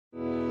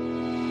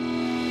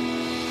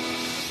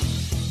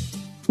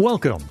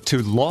Welcome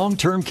to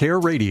Long-Term Care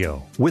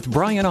Radio with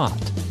Brian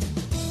Ott.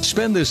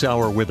 Spend this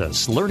hour with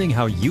us learning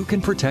how you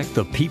can protect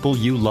the people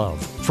you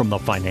love from the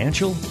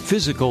financial,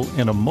 physical,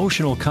 and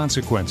emotional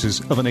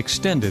consequences of an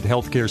extended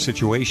healthcare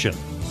situation.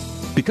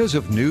 Because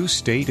of new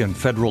state and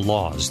federal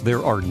laws,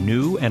 there are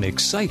new and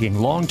exciting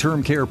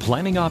long-term care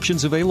planning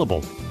options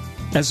available.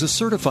 As a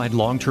certified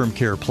long-term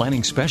care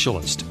planning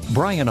specialist,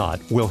 Brian Ott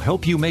will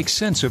help you make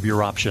sense of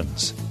your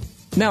options.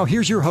 Now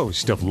here's your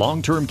host of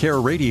Long-Term Care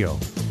Radio,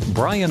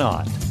 Brian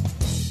Ott.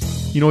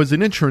 You know, as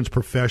an insurance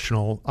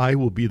professional, I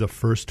will be the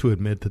first to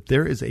admit that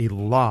there is a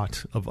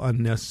lot of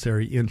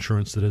unnecessary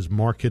insurance that is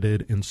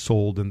marketed and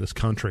sold in this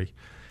country.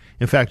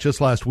 In fact,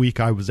 just last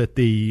week, I was at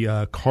the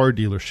car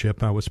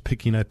dealership. I was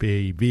picking up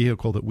a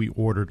vehicle that we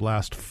ordered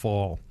last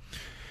fall.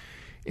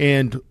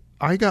 And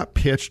I got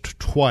pitched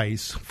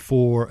twice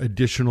for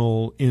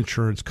additional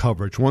insurance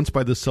coverage, once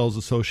by the sales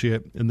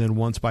associate and then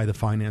once by the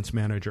finance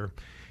manager.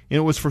 And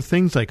it was for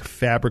things like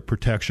fabric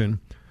protection,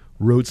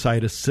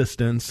 roadside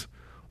assistance,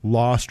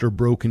 lost or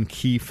broken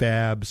key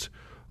fobs,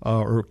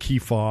 or key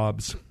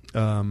fobs.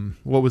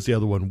 What was the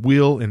other one?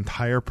 Wheel and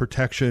tire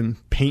protection,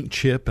 paint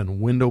chip and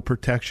window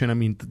protection. I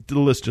mean, the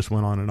list just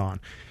went on and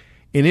on.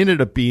 It ended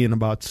up being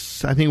about,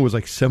 I think it was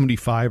like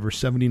 $7,500 or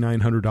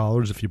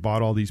 $7,900 if you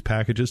bought all these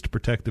packages to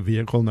protect the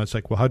vehicle. And that's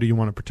like, well, how do you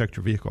want to protect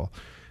your vehicle?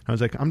 I was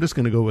like, I'm just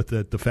going to go with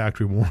the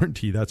factory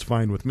warranty. That's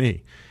fine with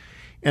me.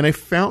 And I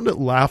found it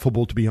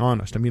laughable, to be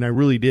honest. I mean, I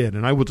really did.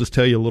 And I will just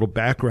tell you a little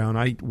background.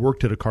 I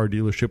worked at a car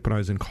dealership when I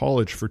was in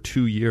college for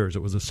 2 years.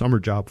 It was a summer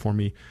job for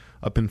me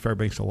up in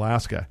Fairbanks,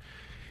 Alaska.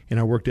 And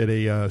I worked at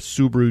a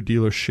Subaru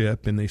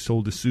dealership, and they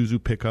sold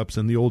Isuzu pickups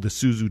and the old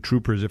Isuzu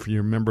Troopers, if you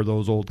remember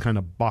those old kind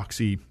of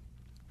boxy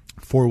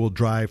four-wheel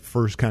drive,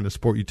 first kind of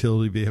sport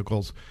utility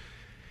vehicles.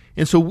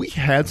 And so we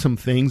had some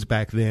things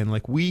back then,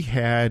 like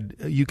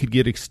you could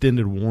get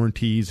extended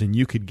warranties and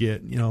you could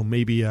get,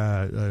 maybe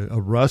a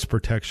rust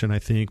protection, I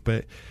think.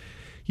 But,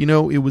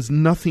 it was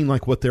nothing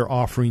like what they're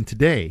offering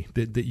today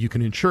that you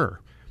can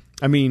insure.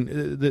 I mean,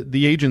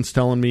 the agent's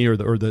telling me, or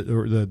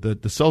the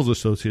sales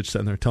associates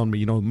sitting there telling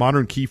me,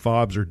 modern key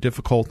fobs are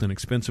difficult and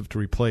expensive to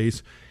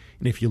replace.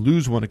 And if you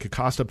lose one, it could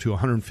cost up to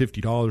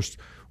 $150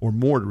 or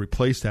more to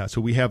replace that.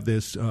 So we have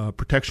this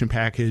protection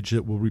package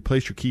that will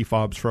replace your key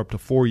fobs for up to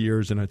 4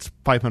 years, and it's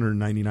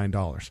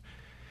 $599.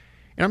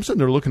 And I'm sitting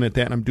there looking at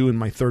that, and I'm doing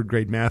my third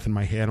grade math in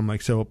my head. I'm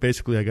like, so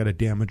basically I got to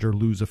damage or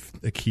lose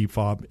a key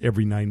fob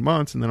every 9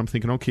 months. And then I'm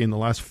thinking, okay, in the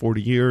last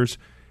 40 years,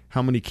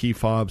 how many key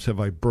fobs have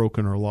I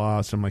broken or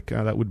lost? I'm like,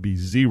 that would be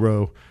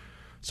 0.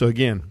 So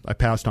again, I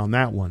passed on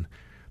that one.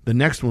 The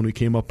next one we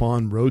came up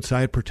on,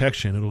 roadside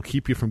protection. It'll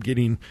keep you from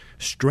getting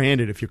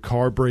stranded if your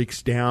car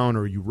breaks down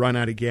or you run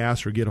out of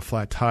gas or get a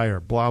flat tire,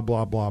 blah,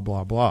 blah, blah,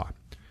 blah, blah.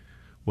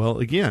 Well,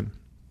 again,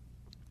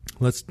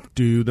 let's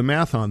do the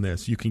math on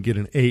this. You can get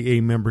an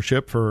AA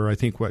membership for, I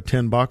think,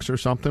 $10 or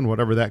something,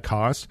 whatever that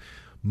costs.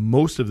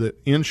 Most of the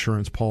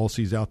insurance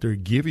policies out there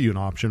give you an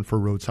option for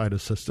roadside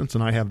assistance,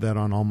 and I have that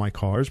on all my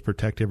cars,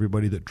 protect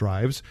everybody that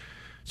drives.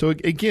 So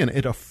again,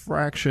 at a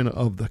fraction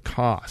of the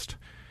cost.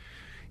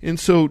 And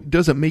so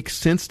does it make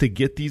sense to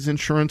get these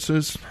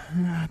insurances?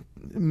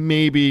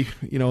 Maybe,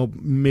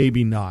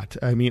 maybe not.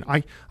 I mean,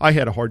 I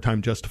had a hard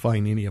time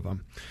justifying any of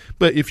them.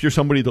 But if you're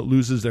somebody that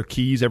loses their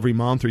keys every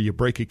month, or you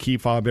break a key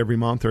fob every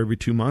month or every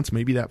 2 months,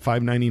 maybe that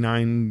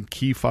 $599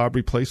 key fob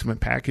replacement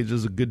package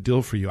is a good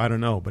deal for you. I don't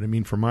know. But I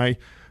mean, for my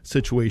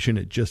situation,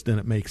 it just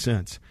didn't make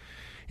sense.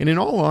 And in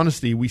all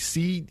honesty, we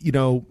see,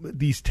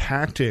 these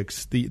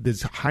tactics,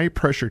 these high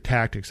pressure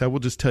tactics. I will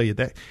just tell you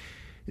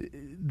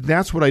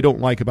that's what I don't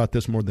like about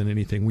this more than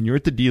anything. When you're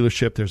at the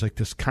dealership, there's like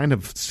this kind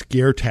of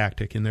scare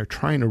tactic, and they're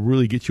trying to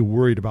really get you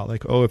worried about,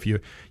 like, oh, if you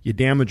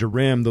damage a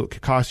rim, that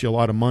could cost you a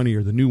lot of money,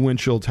 or the new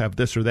windshields have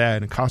this or that,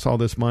 and it costs all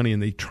this money,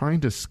 and they're trying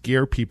to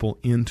scare people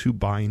into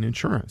buying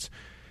insurance.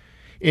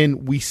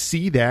 And we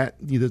see that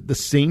the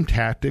same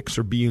tactics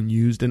are being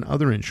used in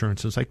other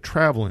insurances, like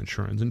travel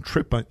insurance and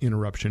trip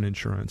interruption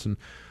insurance and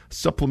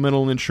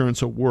supplemental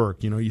insurance at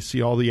work. You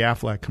see all the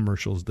Aflac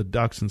commercials, the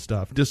ducks and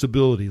stuff,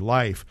 disability,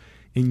 life.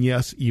 And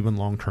yes, even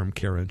long-term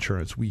care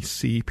insurance. We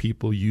see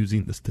people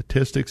using the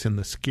statistics and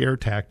the scare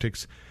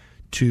tactics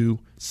to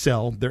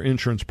sell their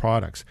insurance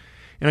products.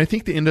 And I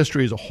think the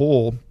industry as a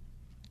whole,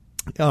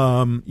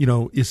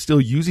 is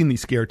still using these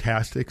scare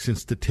tactics and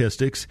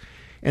statistics,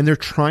 and they're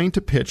trying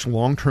to pitch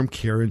long-term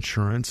care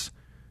insurance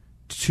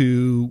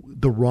to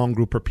the wrong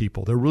group of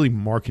people. They're really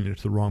marketing it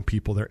to the wrong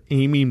people. They're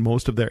aiming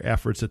most of their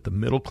efforts at the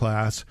middle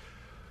class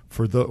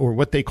or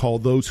what they call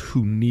those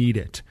who need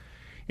it.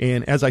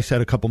 And as I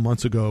said a couple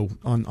months ago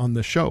on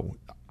the show,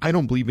 I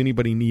don't believe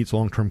anybody needs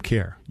long-term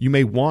care. You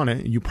may want it,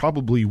 and you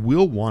probably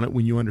will want it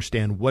when you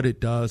understand what it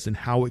does and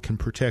how it can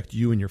protect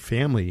you and your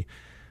family.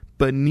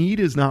 But need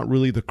is not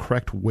really the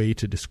correct way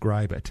to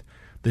describe it.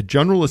 The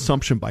general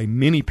assumption by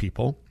many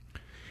people,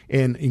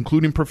 and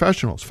including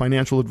professionals,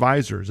 financial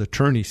advisors,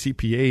 attorneys,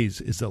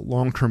 CPAs, is that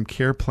long-term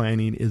care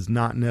planning is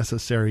not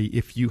necessary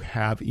if you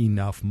have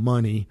enough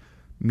money,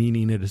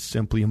 meaning it is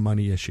simply a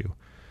money issue.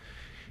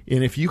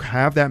 And if you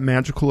have that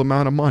magical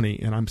amount of money,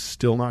 and I'm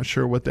still not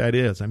sure what that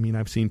is. I mean,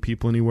 I've seen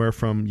people anywhere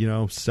from,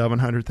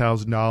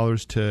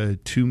 $700,000 to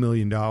 $2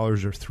 million or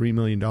 $3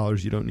 million.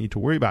 You don't need to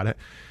worry about it.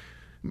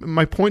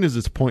 My point is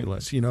it's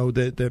pointless,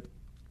 that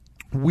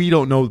we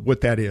don't know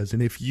what that is.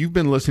 And if you've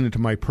been listening to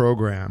my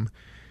program,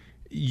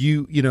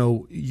 you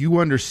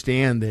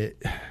understand that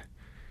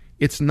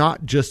it's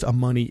not just a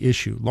money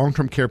issue.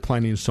 Long-term care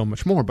planning is so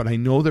much more, but I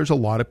know there's a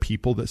lot of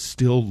people that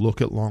still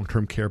look at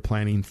long-term care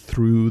planning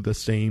through the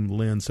same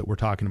lens that we're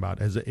talking about,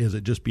 as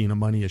it just being a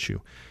money issue.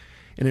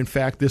 And in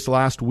fact, this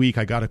last week,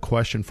 I got a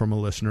question from a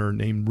listener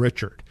named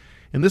Richard.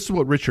 And this is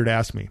what Richard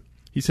asked me.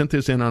 He sent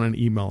this in on an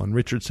email, and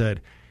Richard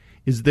said,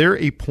 is there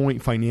a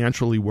point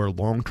financially where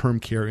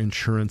long-term care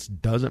insurance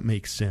doesn't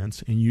make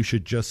sense and you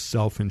should just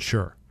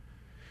self-insure?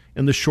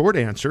 And the short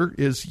answer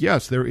is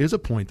yes, there is a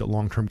point that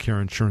long-term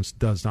care insurance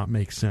does not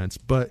make sense.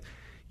 But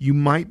you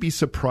might be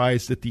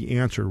surprised at the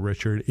answer,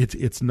 Richard.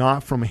 It's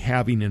not from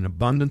having an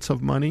abundance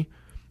of money.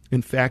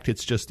 In fact,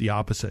 it's just the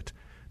opposite.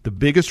 The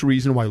biggest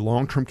reason why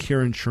long-term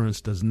care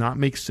insurance does not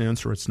make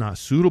sense or it's not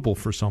suitable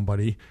for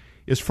somebody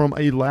is from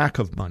a lack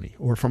of money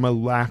or from a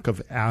lack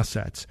of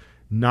assets,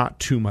 not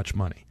too much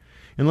money.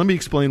 And let me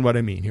explain what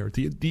I mean here.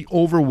 The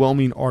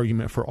overwhelming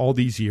argument for all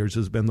these years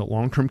has been that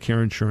long-term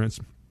care insurance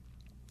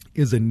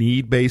is a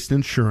need-based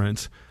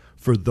insurance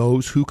for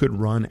those who could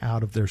run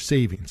out of their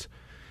savings.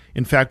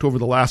 In fact, over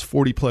the last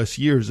 40-plus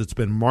years, it's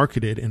been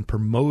marketed and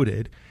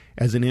promoted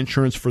as an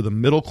insurance for the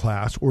middle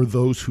class or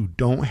those who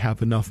don't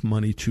have enough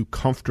money to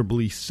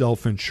comfortably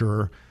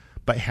self-insure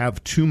but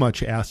have too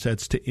much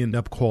assets to end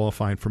up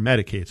qualifying for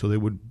Medicaid. So they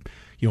would,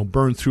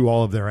 burn through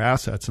all of their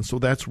assets. And so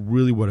that's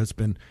really what it's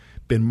been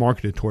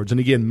marketed towards. And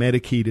again,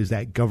 Medicaid is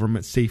that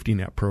government safety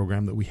net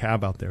program that we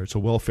have out there. It's a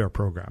welfare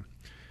program.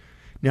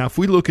 Now, if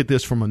we look at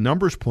this from a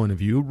numbers point of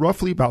view,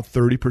 roughly about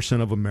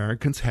 30% of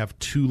Americans have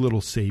too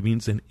little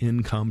savings and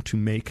income to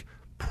make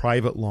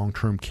private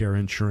long-term care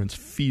insurance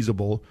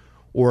feasible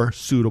or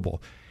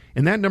suitable.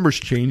 And that number's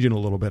changing a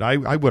little bit.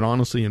 I would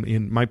honestly,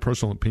 in my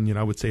personal opinion,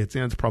 I would say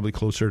it's probably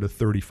closer to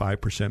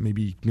 35%,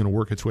 maybe going to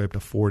work its way up to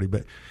 40%.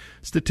 But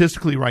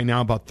statistically right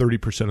now, about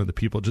 30% of the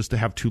people just to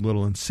have too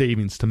little in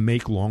savings to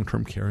make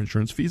long-term care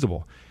insurance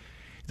feasible.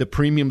 The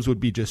premiums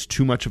would be just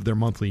too much of their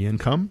monthly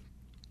income.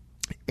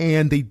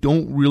 And they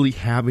don't really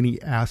have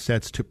any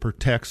assets to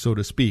protect, so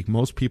to speak.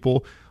 Most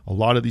people, a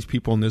lot of these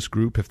people in this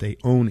group, if they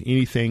own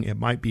anything, it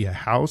might be a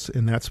house,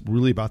 and that's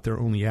really about their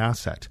only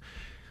asset.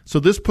 So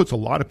this puts a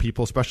lot of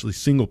people, especially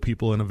single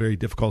people, in a very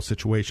difficult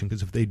situation,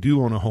 because if they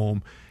do own a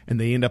home and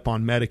they end up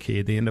on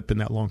Medicaid, they end up in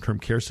that long-term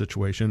care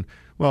situation,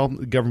 well,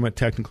 the government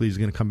technically is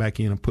going to come back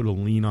in and put a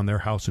lien on their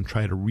house and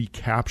try to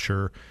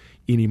recapture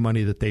any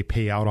money that they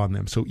pay out on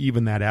them. So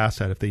even that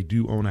asset, if they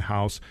do own a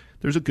house,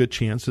 there's a good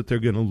chance that they're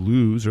going to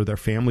lose, or their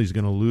family's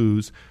going to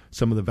lose,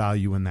 some of the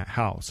value in that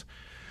house.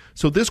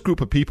 So this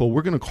group of people,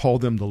 we're going to call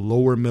them the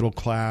lower middle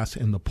class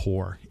and the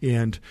poor.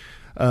 And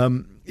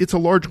it's a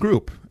large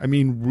group. I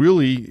mean,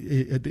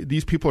 really,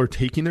 these people are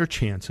taking their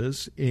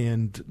chances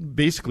and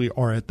basically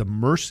are at the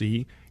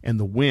mercy and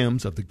the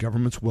whims of the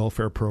government's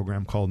welfare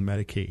program called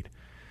Medicaid.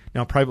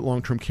 Now, private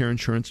long-term care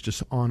insurance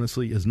just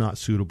honestly is not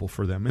suitable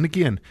for them. And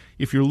again,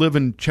 if you're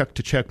living check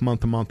to check,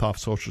 month to month off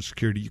Social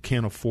Security, you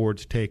can't afford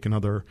to take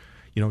another,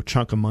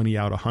 chunk of money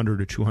out, $100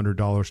 or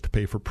 $200 to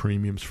pay for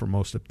premiums for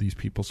most of these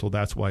people. So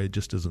that's why it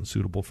just isn't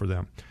suitable for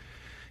them.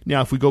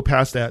 Now, if we go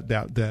past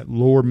that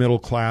lower middle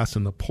class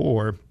and the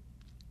poor,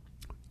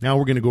 now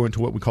we're going to go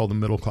into what we call the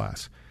middle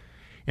class.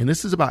 And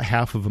this is about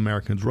half of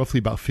Americans, roughly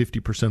about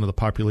 50% of the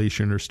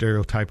population are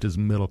stereotyped as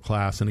middle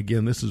class. And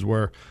again, this is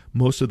where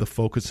most of the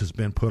focus has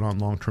been put on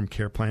long-term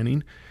care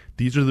planning.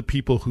 These are the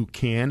people who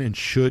can and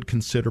should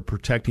consider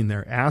protecting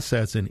their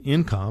assets and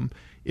income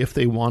if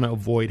they want to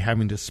avoid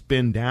having to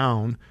spend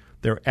down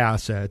their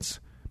assets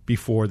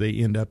before they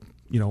end up,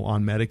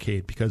 on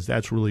Medicaid, because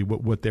that's really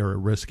what they're at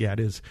risk at,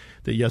 is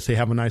that, yes, they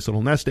have a nice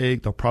little nest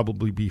egg. They'll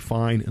probably be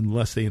fine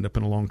unless they end up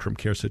in a long-term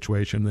care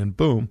situation. Then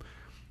boom,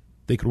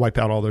 they could wipe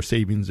out all their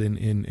savings in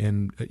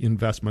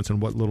investments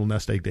and what little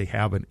nest egg they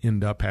have and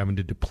end up having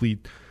to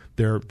deplete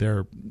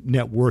their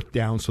net worth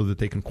down so that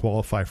they can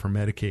qualify for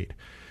Medicaid.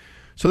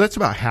 So that's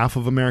about half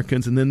of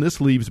Americans. And then this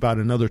leaves about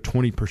another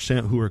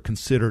 20% who are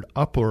considered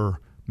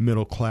upper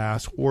middle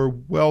class or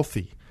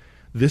wealthy.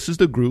 This is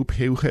the group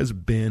who has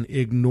been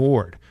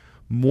ignored,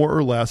 more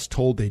or less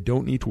told they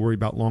don't need to worry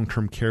about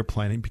long-term care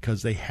planning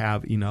because they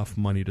have enough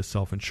money to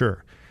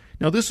self-insure.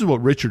 Now, this is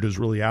what Richard is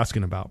really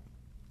asking about.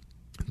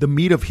 The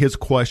meat of his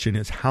question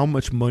is, how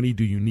much money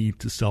do you need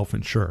to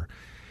self-insure?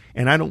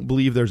 And I don't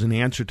believe there's an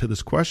answer to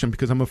this question,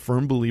 because I'm a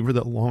firm believer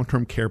that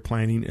long-term care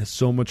planning is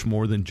so much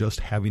more than just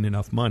having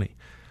enough money.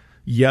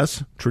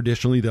 Yes,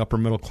 traditionally the upper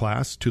middle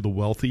class to the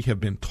wealthy have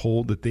been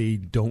told that they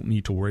don't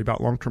need to worry about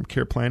long-term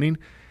care planning,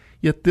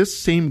 yet this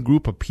same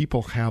group of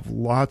people have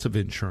lots of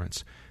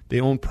insurance. They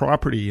own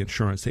property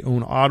insurance, they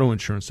own auto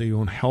insurance, they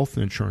own health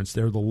insurance.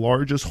 They're the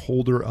largest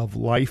holder of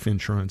life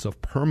insurance,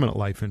 of permanent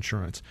life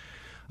insurance,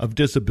 of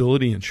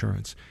disability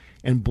insurance.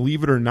 And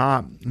believe it or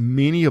not,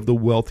 many of the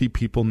wealthy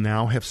people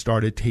now have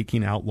started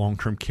taking out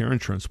long-term care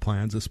insurance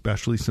plans,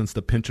 especially since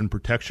the Pension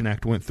Protection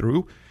Act went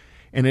through.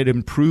 And it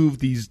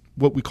improved these,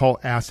 what we call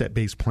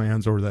asset-based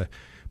plans, or the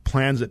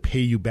plans that pay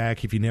you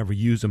back if you never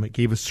use them. It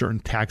gave us certain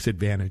tax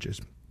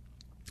advantages.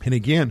 And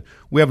again,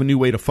 we have a new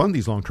way to fund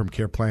these long-term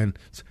care plans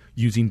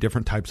using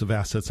different types of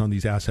assets on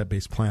these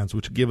asset-based plans,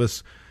 which give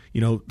us,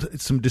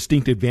 some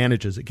distinct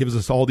advantages. It gives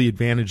us all the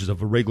advantages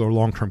of a regular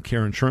long-term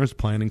care insurance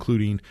plan,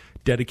 including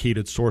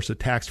dedicated source of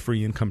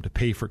tax-free income to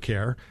pay for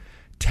care,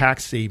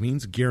 tax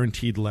savings,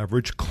 guaranteed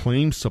leverage,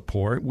 claim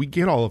support. We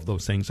get all of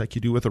those things like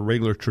you do with a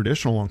regular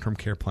traditional long-term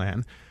care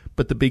plan.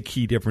 But the big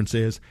key difference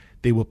is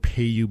they will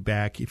pay you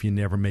back if you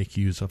never make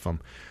use of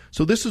them.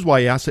 So this is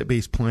why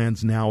asset-based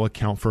plans now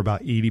account for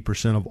about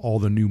 80% of all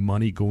the new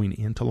money going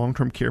into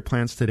long-term care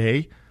plans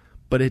today,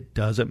 but it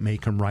doesn't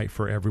make them right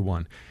for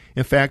everyone.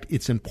 In fact,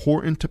 it's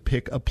important to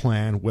pick a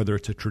plan, whether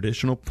it's a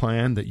traditional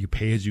plan that you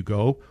pay as you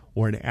go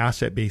or an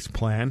asset-based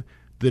plan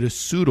that is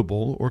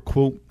suitable or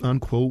quote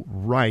unquote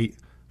right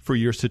for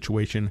your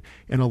situation.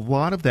 And a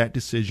lot of that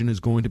decision is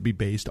going to be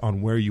based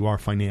on where you are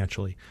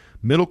financially.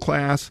 Middle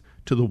class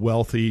to the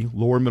wealthy,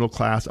 lower middle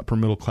class, upper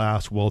middle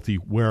class, wealthy,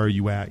 where are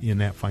you at in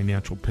that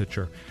financial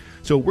picture?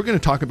 So we're going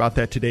to talk about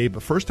that today,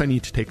 but first I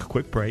need to take a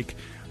quick break.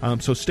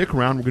 So stick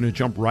around. We're going to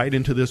jump right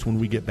into this when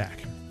we get back.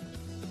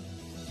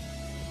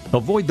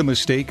 Avoid the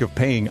mistake of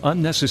paying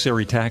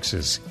unnecessary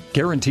taxes,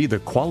 guarantee the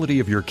quality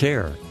of your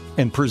care,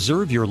 and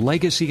preserve your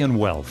legacy and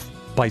wealth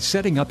by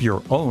setting up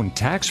your own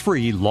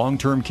tax-free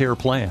long-term care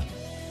plan.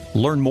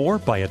 Learn more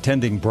by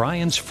attending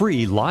Brian's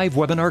free live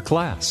webinar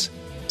class.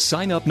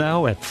 Sign up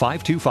now at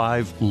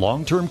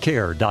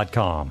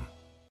 525longtermcare.com.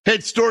 Hey,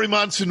 it's Dory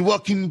Monson.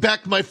 Welcome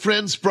back, my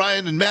friends,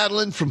 Brian and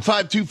Madeline from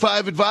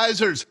 525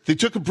 Advisors. They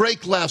took a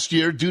break last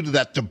year due to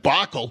that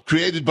debacle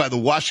created by the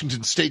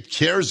Washington State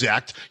CARES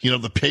Act,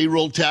 the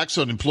payroll tax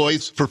on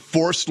employees for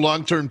forced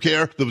long-term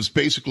care that was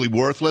basically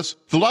worthless.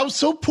 The law was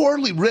so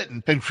poorly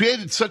written and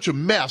created such a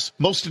mess,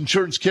 most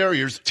insurance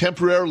carriers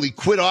temporarily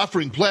quit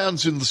offering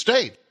plans in the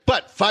state.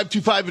 But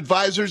 525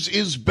 Advisors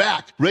is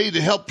back, ready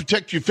to help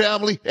protect your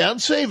family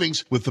and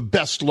savings with the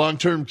best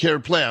long-term care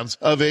plans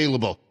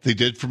available. They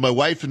did for my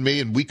wife and me,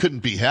 and we couldn't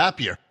be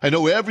happier. I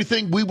know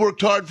everything we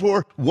worked hard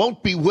for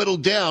won't be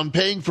whittled down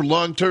paying for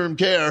long-term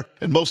care.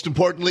 And most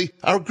importantly,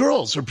 our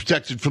girls are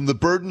protected from the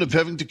burden of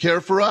having to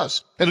care for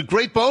us. And a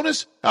great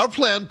bonus, our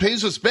plan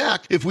pays us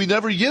back if we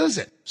never use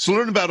it. So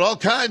learn about all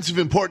kinds of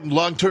important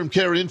long-term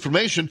care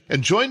information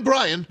and join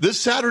Brian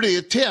this Saturday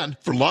at 10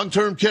 for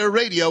Long-Term Care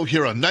Radio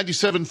here on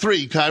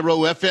 97.3 Cairo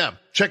FM.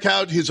 Check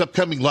out his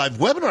upcoming live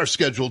webinar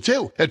schedule,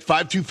 too, at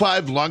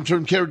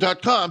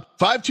 525longtermcare.com,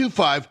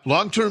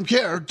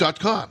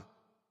 525longtermcare.com.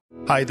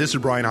 Hi, this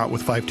is Brian Ott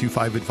with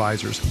 525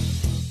 Advisors.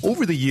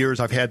 Over the years,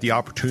 I've had the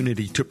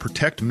opportunity to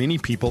protect many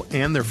people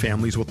and their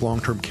families with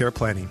long-term care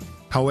planning.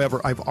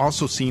 However, I've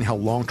also seen how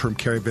long-term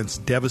care events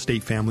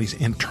devastate families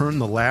and turn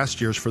the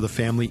last years for the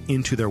family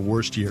into their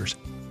worst years.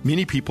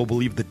 Many people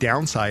believe the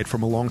downside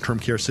from a long-term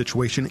care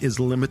situation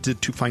is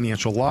limited to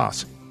financial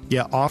loss.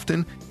 Yet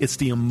often, it's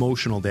the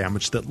emotional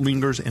damage that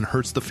lingers and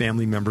hurts the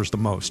family members the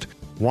most.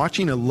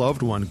 Watching a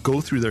loved one go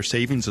through their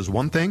savings is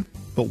one thing,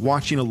 but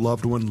watching a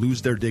loved one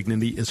lose their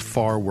dignity is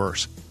far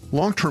worse.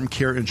 Long-term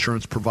care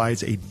insurance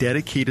provides a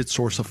dedicated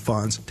source of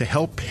funds to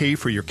help pay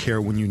for your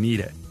care when you need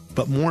it.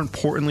 But more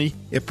importantly,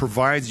 it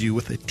provides you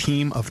with a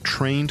team of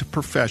trained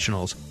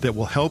professionals that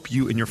will help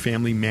you and your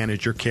family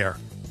manage your care.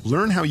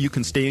 Learn how you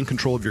can stay in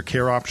control of your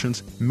care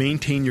options,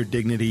 maintain your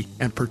dignity,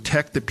 and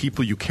protect the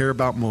people you care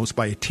about most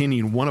by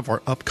attending one of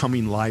our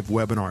upcoming live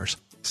webinars.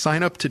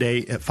 Sign up today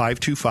at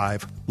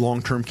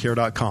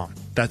 525longtermcare.com.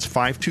 That's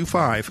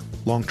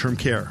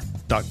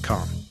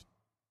 525longtermcare.com.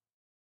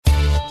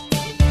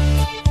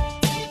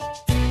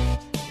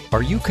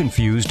 Are you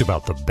confused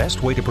about the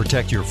best way to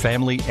protect your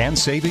family and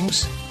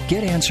savings?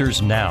 Get answers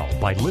now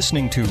by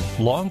listening to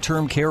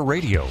Long-Term Care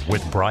Radio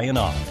with Brian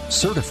Ott,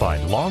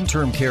 certified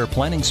long-term care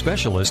planning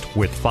specialist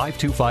with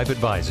 525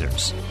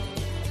 Advisors.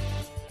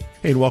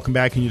 Hey, and welcome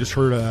back. And you just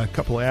heard a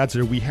couple of ads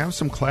there. We have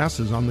some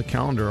classes on the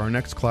calendar. Our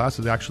next class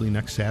is actually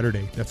next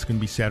Saturday. That's going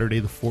to be Saturday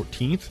the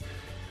 14th.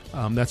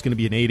 That's going to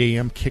be an 8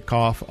 a.m.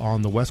 kickoff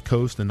on the West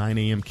Coast, a 9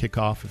 a.m.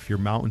 kickoff if you're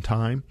Mountain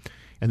Time.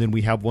 And then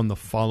we have one the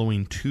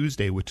following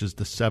Tuesday, which is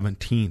the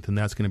 17th, and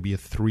that's going to be a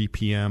 3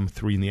 p.m.,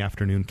 3 in the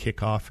afternoon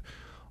kickoff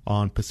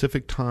on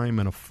Pacific Time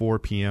and a 4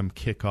 p.m.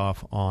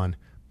 kickoff on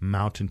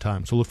Mountain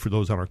Time. So look for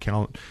those on our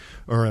calendar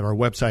or at our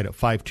website at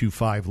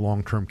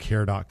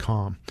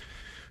 525longtermcare.com.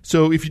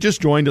 So if you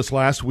just joined us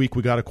last week,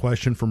 we got a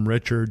question from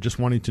Richard just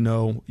wanting to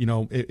know,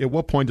 at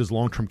what point does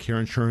long-term care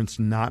insurance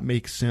not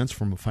make sense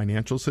from a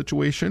financial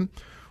situation?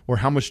 Or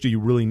how much do you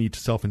really need to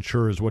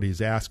self-insure is what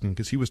he's asking,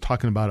 because he was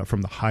talking about it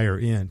from the higher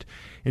end.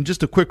 And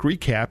just a quick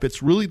recap,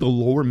 it's really the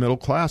lower middle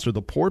class or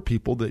the poor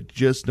people that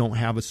just don't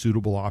have a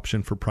suitable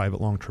option for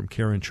private long-term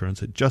care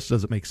insurance. It just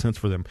doesn't make sense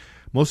for them.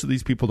 Most of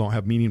these people don't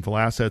have meaningful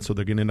assets, so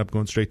they're going to end up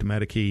going straight to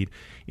Medicaid.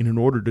 And in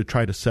order to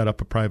try to set up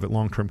a private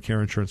long-term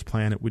care insurance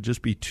plan, it would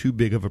just be too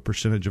big of a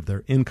percentage of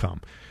their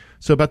income.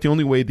 So about the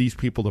only way these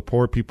people, the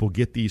poor people,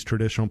 get these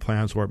traditional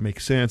plans where it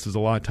makes sense is a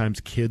lot of times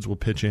kids will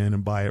pitch in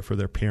and buy it for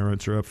their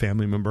parents, or a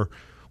family member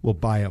will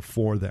buy it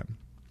for them,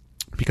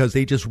 because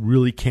they just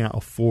really can't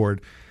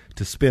afford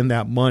to spend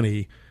that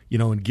money,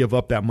 and give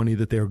up that money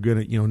that they're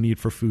going to, need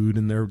for food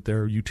and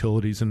their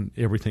utilities and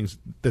everything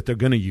that they're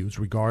going to use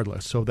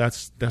regardless. So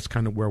that's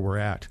kind of where we're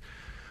at.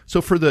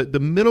 So for the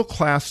middle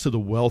class to the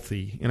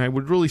wealthy, and I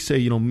would really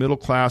say, middle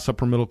class,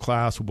 upper middle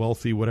class,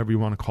 wealthy, whatever you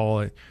want to call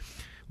it,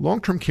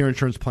 long-term care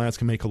insurance plans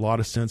can make a lot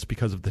of sense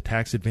because of the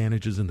tax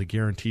advantages and the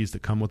guarantees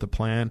that come with a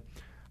plan.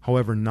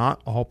 However,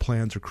 not all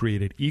plans are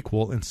created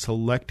equal, and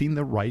selecting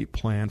the right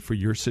plan for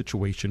your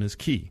situation is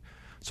key.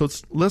 So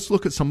let's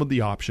look at some of the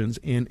options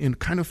and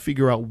kind of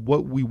figure out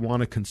what we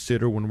want to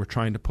consider when we're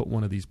trying to put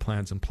one of these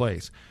plans in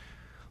place.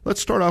 Let's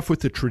start off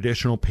with the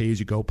traditional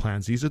pay-as-you-go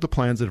plans. These are the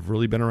plans that have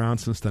really been around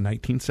since the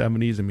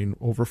 1970s,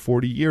 over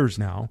 40 years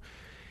now.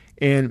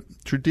 And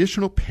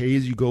traditional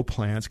pay-as-you-go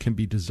plans can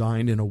be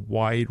designed in a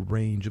wide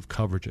range of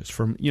coverages,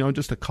 from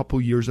just a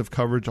couple years of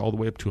coverage all the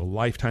way up to a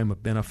lifetime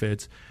of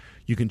benefits.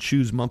 You can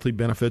choose monthly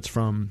benefits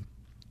from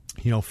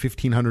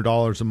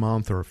 $1,500 a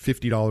month or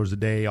 $50 a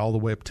day, all the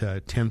way up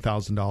to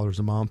 $10,000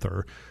 a month,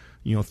 or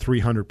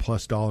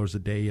 $300+ a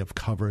day of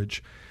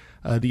coverage.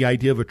 The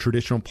idea of a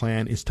traditional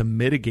plan is to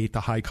mitigate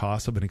the high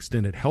cost of an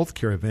extended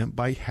healthcare event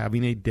by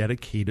having a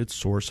dedicated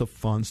source of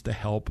funds to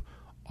help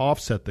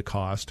offset the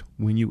cost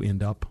when you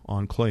end up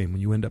on claim,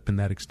 when you end up in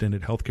that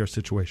extended healthcare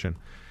situation.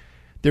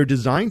 They're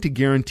designed to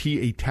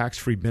guarantee a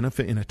tax-free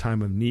benefit in a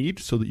time of need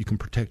so that you can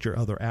protect your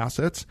other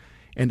assets.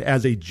 And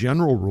as a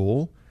general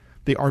rule,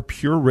 they are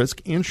pure risk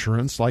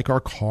insurance like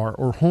our car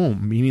or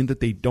home, meaning that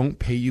they don't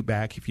pay you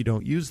back if you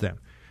don't use them.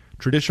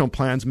 Traditional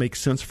plans make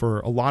sense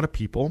for a lot of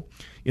people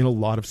in a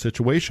lot of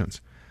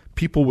situations.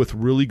 People with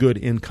really good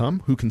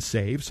income who can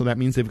save, so that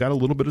means they've got a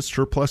little bit of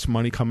surplus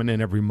money coming in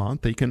every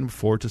month. They can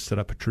afford to set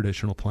up a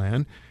traditional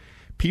plan.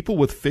 People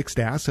with fixed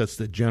assets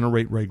that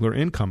generate regular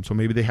income, so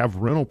maybe they have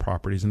rental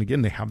properties, and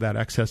again, they have that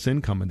excess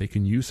income, and they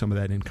can use some of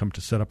that income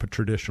to set up a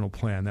traditional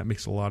plan. That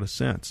makes a lot of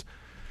sense.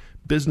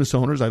 Business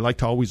owners, I like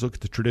to always look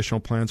at the traditional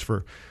plans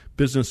for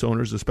business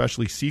owners,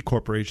 especially C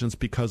corporations,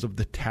 because of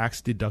the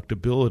tax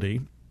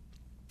deductibility.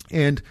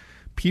 And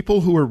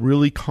people who are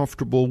really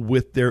comfortable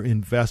with their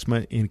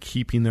investment in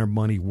keeping their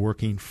money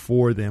working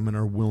for them and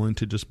are willing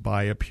to just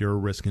buy a pure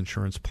risk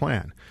insurance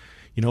plan.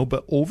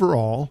 But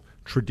overall,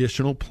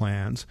 traditional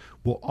plans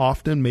will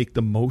often make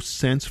the most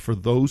sense for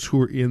those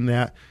who are in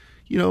that,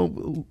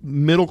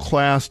 middle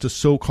class to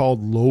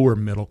so-called lower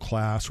middle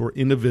class, or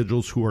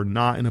individuals who are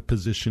not in a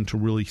position to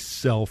really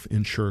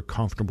self-insure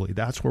comfortably.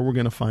 That's where we're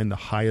going to find the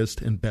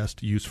highest and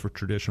best use for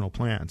traditional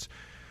plans.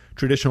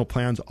 Traditional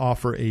plans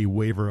offer a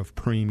waiver of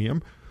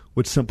premium,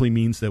 which simply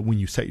means that when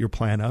you set your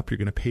plan up, you're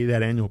going to pay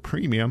that annual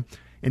premium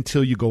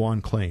until you go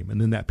on claim,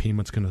 and then that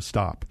payment's going to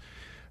stop.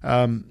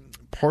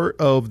 Part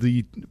of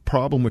the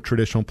problem with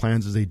traditional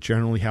plans is they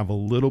generally have a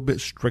little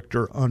bit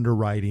stricter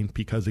underwriting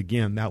because,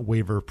 again, that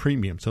waiver of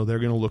premium. So they're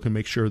going to look and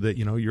make sure that,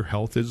 your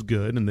health is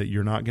good and that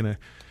you're not going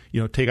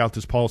to, take out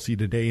this policy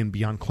today and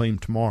be on claim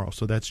tomorrow.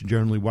 So that's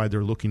generally why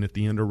they're looking at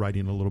the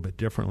underwriting a little bit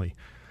differently.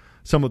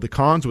 Some of the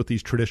cons with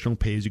these traditional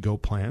pay-as-you-go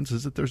plans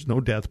is that there's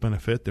no death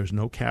benefit, there's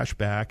no cash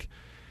back.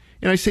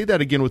 And I say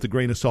that again with a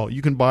grain of salt.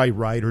 You can buy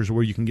riders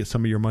where you can get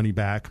some of your money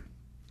back.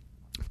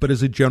 But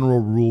as a general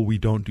rule, we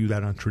don't do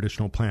that on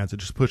traditional plans. It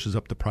just pushes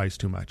up the price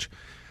too much.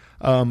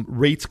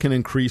 Rates can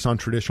increase on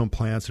traditional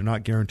plans. They're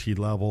not guaranteed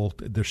level.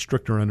 There's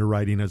stricter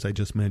underwriting, as I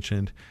just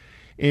mentioned.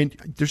 And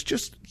there's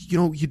just,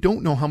 you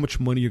don't know how much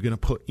money you're going to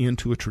put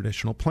into a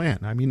traditional plan.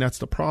 I mean, that's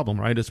the problem,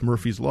 right? It's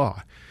Murphy's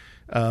Law.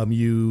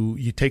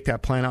 You take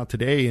that plan out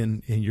today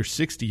and you're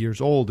 60 years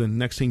old, and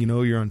next thing you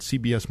know, you're on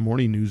CBS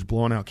Morning News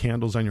blowing out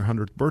candles on your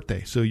 100th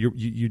birthday. So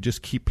you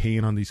just keep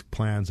paying on these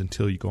plans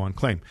until you go on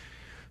claim.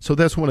 So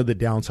that's one of the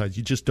downsides.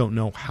 You just don't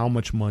know how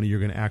much money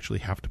you're going to actually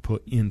have to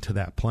put into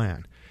that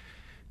plan.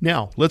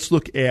 Now, let's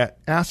look at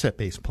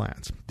asset-based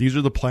plans. These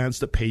are the plans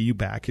that pay you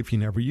back if you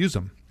never use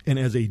them. And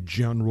as a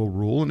general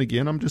rule, and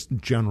again, I'm just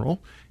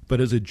general, but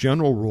as a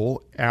general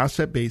rule,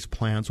 asset-based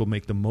plans will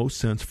make the most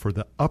sense for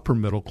the upper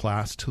middle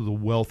class to the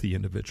wealthy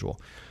individual.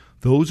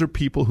 Those are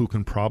people who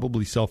can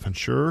probably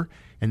self-insure,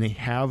 and they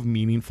have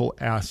meaningful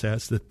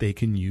assets that they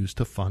can use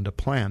to fund a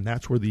plan.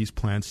 That's where these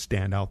plans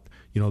stand out,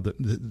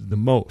 the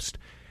most.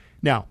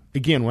 Now,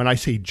 again, when I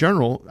say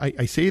general,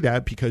 I say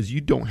that because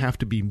you don't have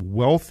to be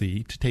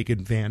wealthy to take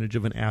advantage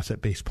of an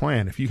asset-based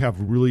plan. If you have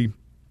really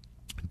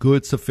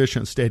good,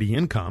 sufficient, steady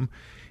income,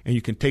 and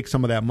you can take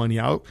some of that money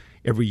out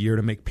every year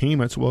to make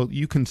payments, well,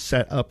 you can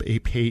set up a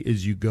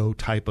pay-as-you-go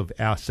type of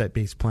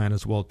asset-based plan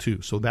as well,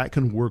 too. So that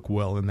can work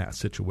well in that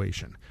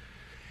situation.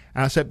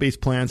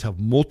 Asset-based plans have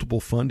multiple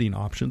funding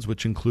options,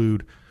 which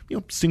include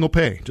single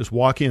pay, just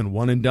walk in,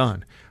 one and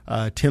done.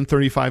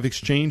 1035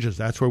 exchanges,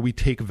 that's where we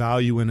take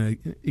value in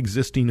an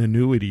existing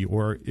annuity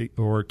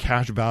or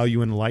cash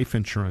value in life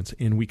insurance,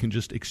 and we can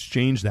just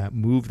exchange that,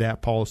 move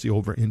that policy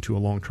over into a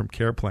long-term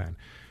care plan.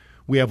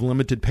 We have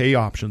limited pay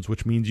options,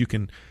 which means you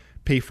can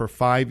pay for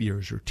 5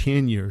 years or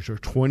 10 years or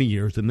 20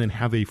 years and then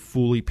have a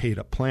fully paid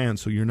up plan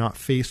so you're not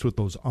faced with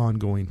those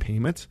ongoing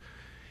payments.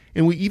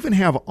 And we even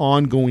have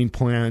ongoing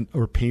plan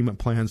or payment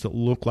plans that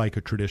look like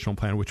a traditional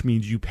plan, which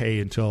means you pay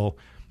until,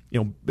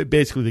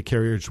 basically the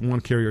carriers,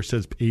 one carrier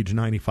says age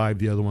 95,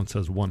 the other one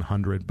says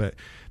 100, but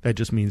that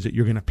just means that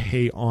you're going to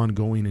pay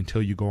ongoing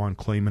until you go on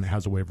claim, and it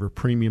has a waiver of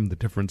premium. The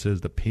difference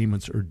is the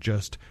payments are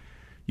just,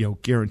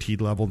 guaranteed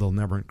level. They'll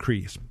never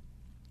increase.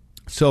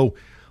 So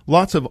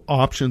lots of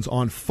options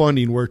on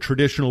funding, where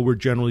traditional, we're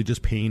generally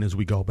just paying as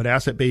we go. But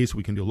asset-based,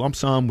 we can do lump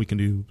sum, we can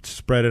do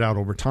spread it out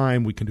over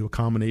time, we can do a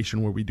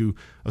combination where we do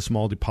a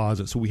small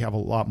deposit. So we have a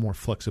lot more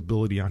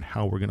flexibility on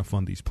how we're going to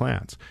fund these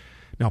plans.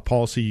 Now,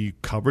 policy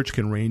coverage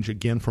can range,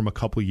 again, from a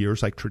couple of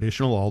years like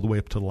traditional all the way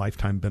up to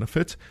lifetime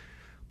benefits.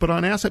 But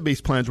on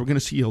asset-based plans, we're going to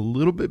see a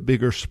little bit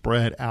bigger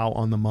spread out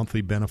on the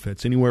monthly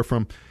benefits, anywhere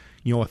from,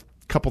 a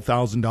couple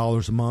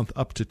 $1,000s a month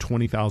up to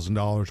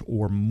 $20,000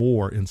 or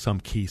more in some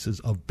cases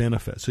of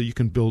benefit. So you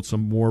can build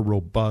some more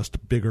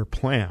robust, bigger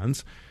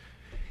plans.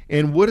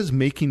 And what is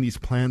making these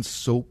plans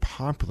so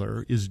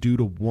popular is due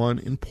to one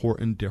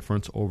important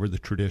difference over the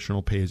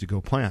traditional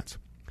pay-as-you-go plans.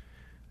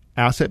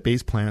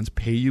 Asset-based plans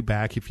pay you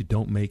back if you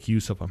don't make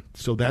use of them.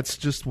 So that's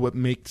just what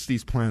makes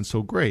these plans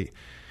so great.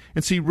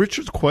 And see,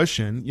 Richard's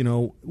question,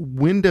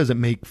 when does it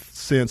make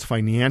sense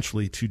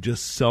financially to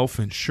just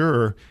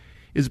self-insure,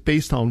 is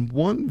based on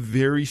one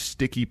very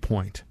sticky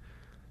point.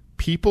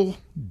 People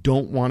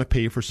don't want to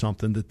pay for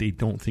something that they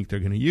don't think they're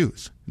going to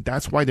use.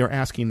 That's why they're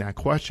asking that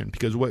question,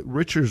 because what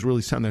Richard is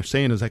really sitting there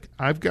saying is like,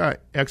 I've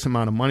got X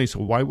amount of money, so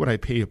why would I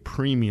pay a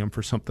premium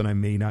for something I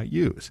may not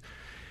use?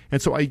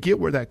 And so I get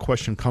where that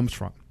question comes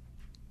from.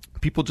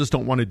 People just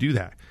don't want to do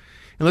that.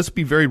 And let's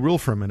be very real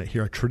for a minute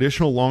here.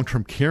 Traditional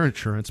long-term care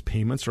insurance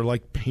payments are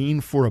like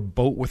paying for a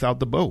boat without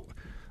the boat.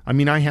 I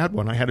mean, I had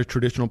one. I had a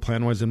traditional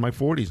plan when I was in my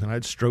 40s, and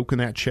I'd stroking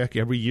that check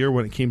every year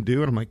when it came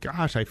due. And I'm like,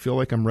 gosh, I feel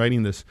like I'm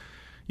writing this,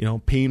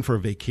 paying for a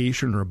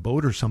vacation or a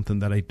boat or something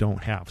that I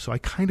don't have. So I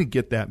kind of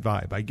get that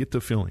vibe. I get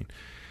the feeling.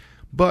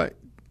 But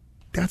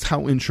that's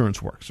how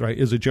insurance works, right?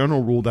 As a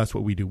general rule, that's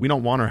what we do. We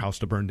don't want our house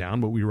to burn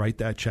down, but we write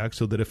that check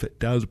so that if it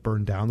does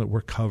burn down, that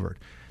we're covered.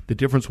 The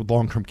difference with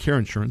long-term care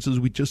insurance is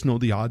we just know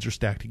the odds are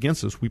stacked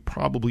against us. We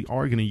probably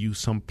are going to use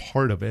some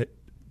part of it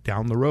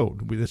down the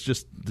road. That's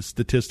just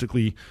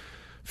statistically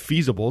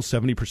feasible.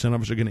 70%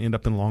 of us are going to end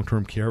up in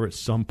long-term care at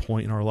some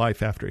point in our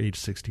life after age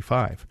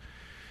 65.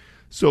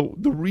 So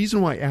the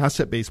reason why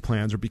asset-based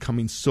plans are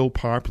becoming so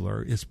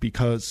popular is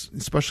because,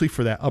 especially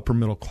for that upper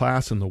middle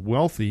class and the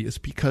wealthy, is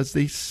because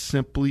they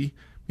simply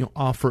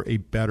offer a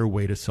better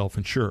way to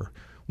self-insure,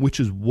 which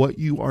is what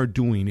you are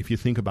doing if you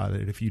think about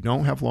it. If you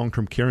don't have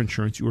long-term care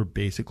insurance, you are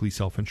basically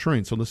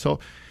self-insuring. So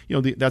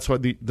that's why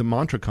the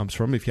mantra comes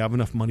from, if you have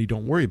enough money,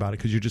 don't worry about it,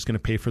 because you're just going to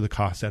pay for the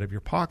cost out of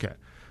your pocket.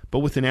 But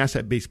with an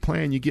asset-based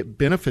plan, you get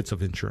benefits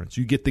of insurance.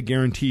 You get the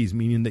guarantees,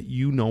 meaning that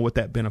you know what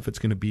that benefit's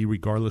going to be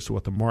regardless of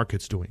what the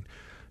market's doing.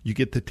 You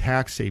get the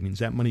tax savings.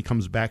 That money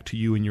comes back to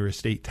you in your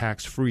estate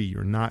tax-free.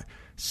 You're not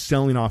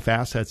selling off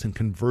assets and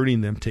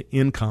converting them to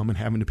income and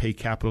having to pay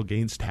capital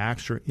gains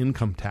tax or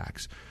income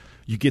tax.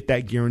 You get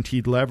that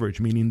guaranteed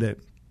leverage, meaning that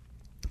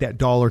that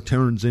dollar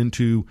turns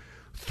into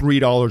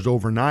 $3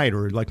 overnight,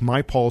 or like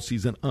my policy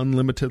is an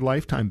unlimited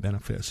lifetime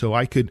benefit. So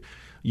I could,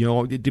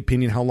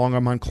 depending on how long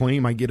I'm on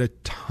claim, I get a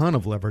ton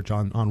of leverage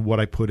on what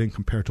I put in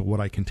compared to what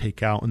I can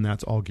take out, and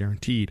that's all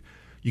guaranteed.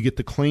 You get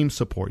the claim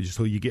support.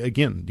 So you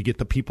get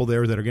the people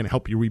there that are going to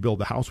help you rebuild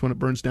the house when it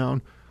burns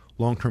down.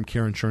 Long-term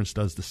care insurance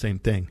does the same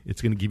thing.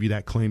 It's going to give you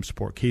that claim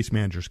support, case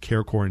managers,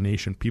 care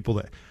coordination, people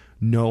that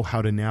know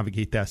how to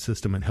navigate that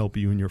system and help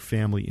you and your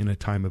family in a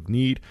time of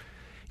need.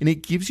 And it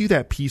gives you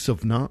that peace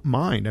of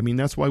mind. I mean,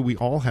 that's why we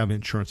all have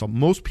insurance.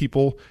 Most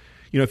people,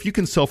 if you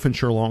can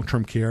self-insure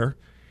long-term care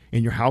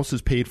and your house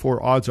is paid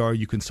for, odds are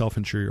you can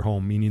self-insure your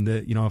home, meaning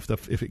that,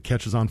 if it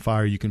catches on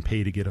fire, you can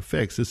pay to get a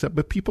fix.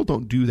 But people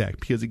don't do that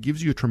because it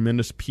gives you a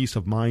tremendous peace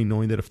of mind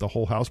knowing that if the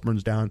whole house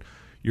burns down,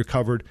 you're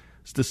covered.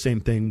 It's the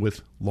same thing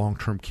with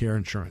long-term care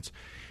insurance.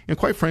 And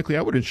quite frankly,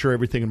 I would insure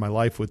everything in my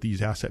life with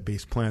these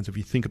asset-based plans. If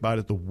you think about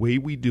it, the way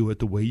we do it,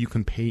 the way you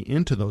can pay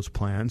into those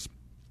plans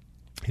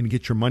and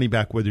get your money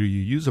back whether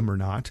you use them or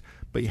not,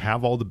 but you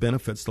have all the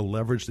benefits, the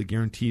leverage, the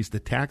guarantees, the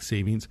tax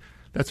savings,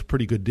 that's a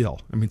pretty good deal.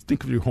 I mean,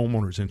 think of your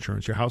homeowner's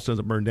insurance. Your house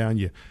doesn't burn down.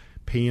 You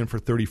pay in for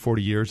 30,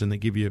 40 years, and they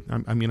give you,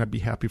 I'd be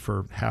happy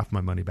for half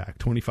my money back,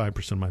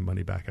 25% of my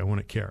money back. I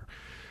wouldn't care.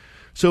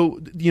 So,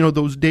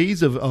 those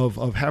days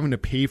of having to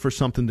pay for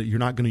something that you're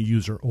not going to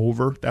use are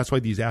over. That's why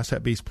these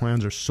asset-based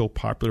plans are so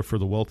popular for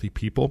the wealthy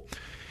people.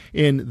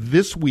 And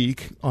this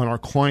week, on our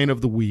Client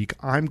of the Week,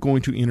 I'm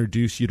going to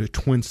introduce you to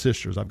twin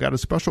sisters. I've got a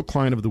special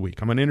Client of the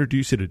Week. I'm going to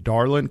introduce you to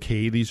Darla and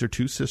Kay. These are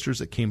two sisters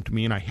that came to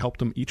me, and I helped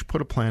them each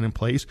put a plan in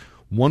place.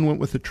 One went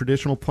with a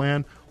traditional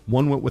plan.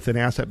 One went with an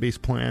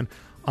asset-based plan.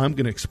 I'm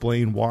going to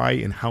explain why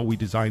and how we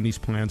design these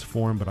plans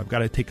for them, but I've got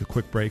to take a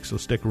quick break, so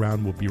stick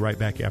around. We'll be right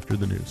back after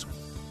the news.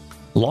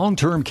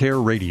 Long-Term Care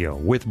Radio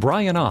with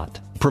Brian Ott,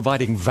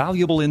 providing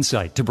valuable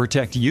insight to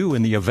protect you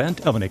in the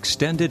event of an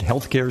extended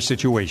healthcare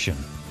situation.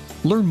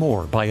 Learn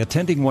more by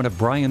attending one of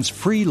Brian's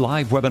free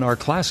live webinar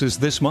classes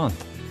this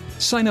month.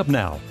 Sign up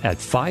now at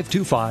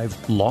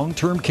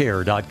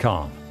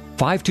 525longtermcare.com.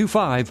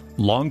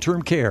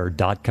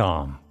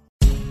 525longtermcare.com.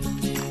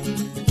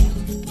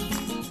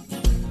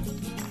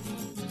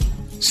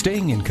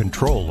 Staying in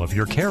control of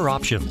your care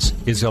options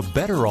is a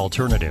better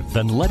alternative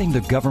than letting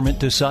the government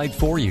decide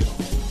for you.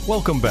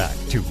 Welcome back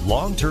to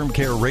Long-Term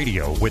Care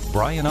Radio with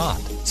Brian Ott,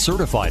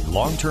 certified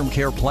long-term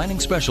care planning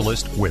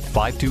specialist with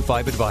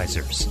 525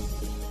 Advisors.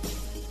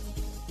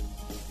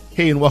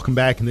 Hey, and welcome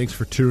back, and thanks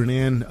for tuning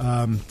in.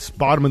 It's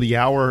bottom of the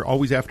hour,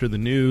 always after the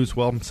news.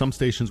 Well, some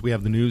stations we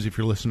have the news. If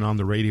you're listening on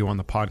the radio, on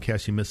the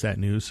podcast, you miss that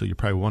news, so you're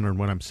probably wondering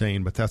what I'm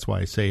saying, but that's why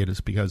I say it, is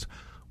because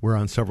we're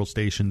on several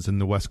stations in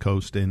the West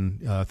Coast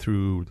and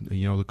through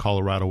the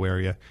Colorado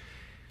area.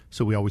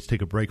 So we always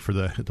take a break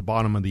at the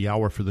bottom of the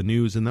hour for the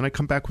news, and then I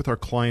come back with our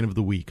client of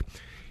the week.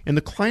 And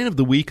the client of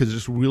the week is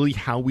just really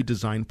how we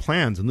design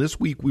plans. And this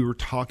week we were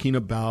talking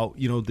about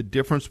the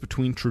difference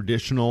between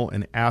traditional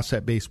and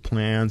asset-based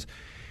plans.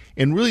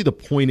 And really the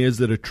point is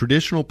that a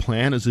traditional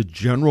plan, as a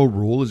general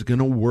rule, is going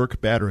to work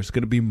better. It's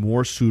going to be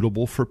more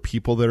suitable for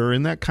people that are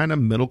in that kind of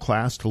middle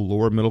class to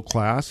lower middle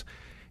class.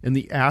 And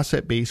the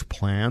asset-based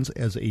plans,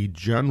 as a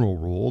general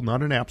rule,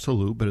 not an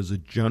absolute, but as a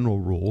general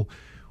rule,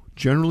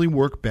 generally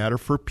work better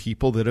for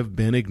people that have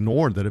been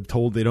ignored, that have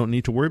told they don't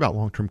need to worry about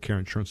long-term care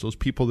insurance, those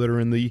people that are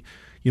in the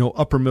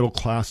upper middle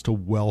class to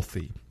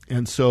wealthy.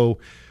 And so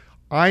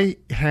I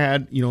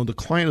had, the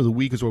client of the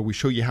week is where we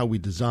show you how we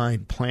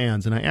design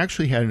plans. And I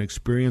actually had an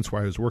experience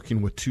where I was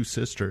working with two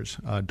sisters,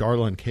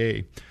 Darla and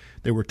Kay.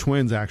 They were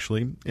twins,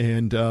 actually,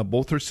 and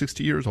both are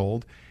 60 years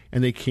old.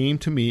 And they came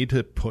to me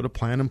to put a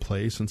plan in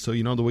place. And so,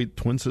 the way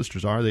twin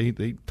sisters are, they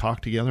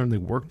talk together and they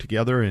work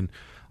together. And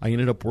I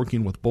ended up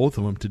working with both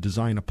of them to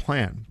design a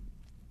plan.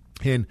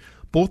 And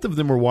both of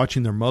them were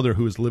watching their mother,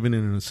 who is living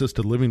in an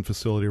assisted living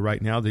facility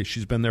right now.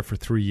 She's been there for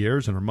 3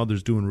 years, and her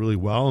mother's doing really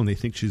well, and they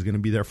think she's going to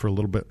be there for a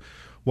little bit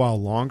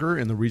while longer.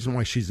 And the reason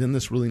why she's in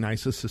this really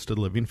nice assisted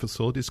living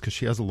facility is because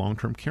she has a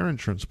long-term care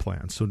insurance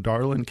plan. So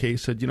Darla and Kay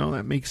said,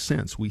 that makes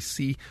sense. We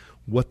see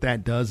what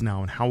that does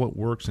now and how it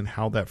works and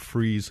how that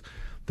frees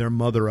their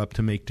mother up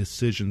to make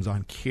decisions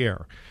on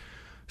care.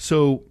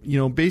 So,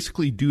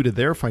 basically due to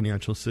their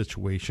financial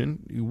situation,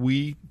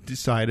 we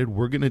decided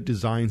we're going to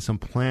design some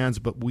plans,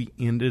 but we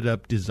ended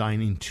up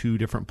designing two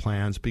different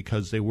plans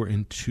because they were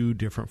in two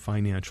different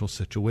financial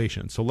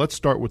situations. So let's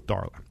start with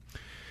Darla.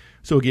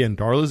 So again,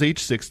 Darla's age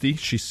 60.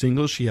 She's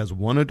single. She has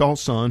one adult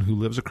son who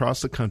lives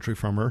across the country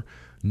from her.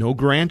 No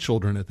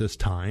grandchildren at this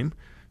time.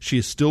 She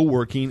is still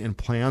working and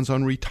plans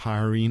on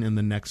retiring in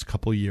the next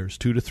couple of years.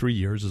 2 to 3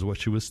 years is what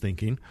she was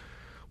thinking.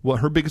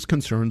 What her biggest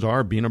concerns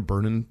are being a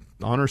burden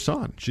on her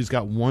son. She's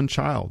got one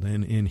child,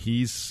 and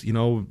he's, in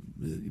the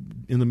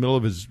middle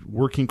of his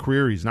working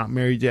career. He's not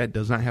married yet,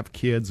 does not have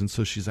kids, and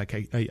so she's like,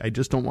 I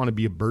just don't want to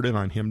be a burden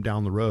on him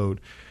down the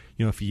road,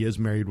 if he is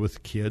married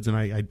with kids, and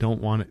I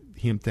don't want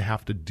him to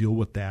have to deal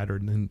with that or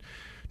then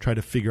try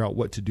to figure out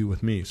what to do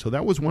with me. So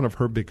that was one of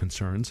her big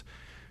concerns.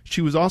 She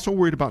was also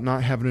worried about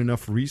not having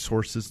enough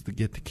resources to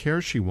get the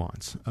care she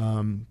wants.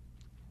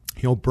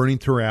 Burning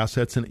through her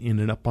assets and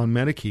ended up on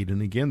Medicaid.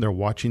 And again, they're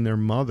watching their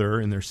mother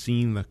and they're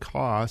seeing the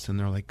cost and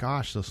they're like,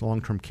 gosh, this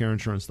long-term care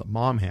insurance that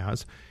mom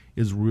has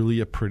is really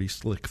a pretty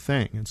slick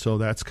thing. And so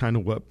that's kind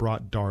of what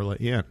brought Darla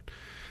in.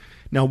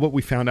 Now, what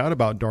we found out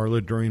about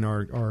Darla during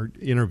our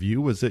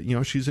interview was that,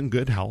 she's in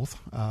good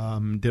health,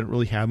 didn't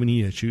really have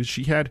any issues.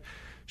 She had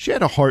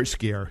a heart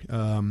scare,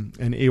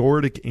 an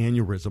aortic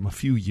aneurysm a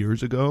few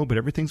years ago, but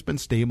everything's been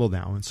stable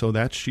now. And so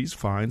she's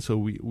fine. So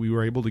we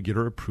were able to get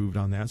her approved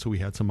on that. So we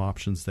had some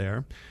options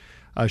there.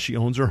 She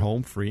owns her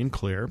home free and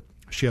clear.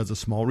 She has a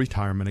small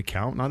retirement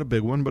account, not a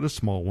big one, but a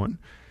small one.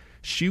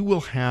 She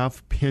will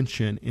have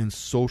pension and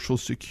Social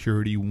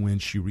Security when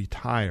she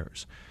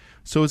retires.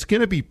 So it's going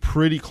to be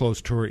pretty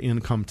close to her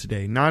income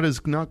today. Not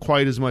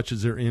quite as much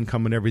as her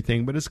income and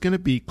everything, but it's going to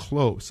be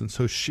close. And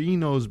so she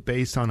knows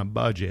based on a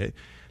budget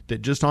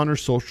that just on her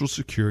Social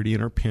Security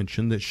and her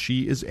pension that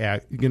she is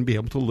going to be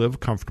able to live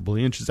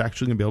comfortably, and she's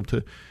actually going to be able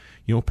to,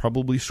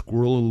 probably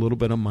squirrel a little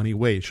bit of money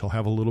away. She'll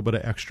have a little bit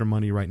of extra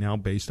money right now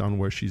based on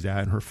where she's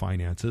at in her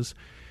finances.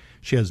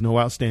 She has no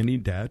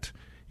outstanding debt,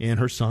 and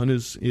her son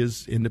is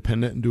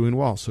independent and doing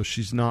well, so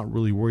she's not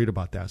really worried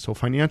about that. So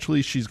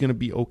financially, she's going to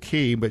be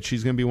okay, but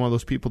she's going to be one of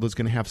those people that's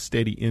going to have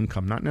steady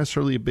income, not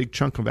necessarily a big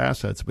chunk of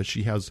assets, but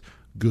she has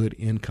good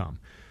income.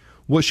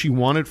 What she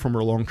wanted from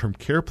her long-term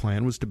care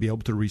plan was to be able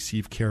to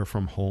receive care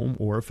from home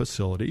or a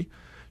facility.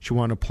 She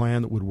wanted a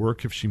plan that would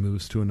work if she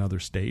moves to another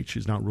state.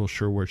 She's not real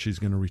sure where she's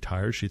going to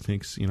retire. She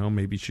thinks,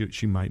 maybe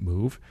she might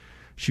move.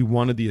 She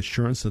wanted the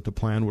assurance that the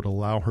plan would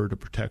allow her to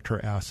protect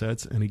her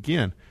assets and,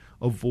 again,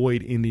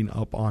 avoid ending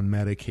up on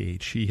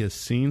Medicaid. She has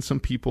seen some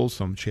people.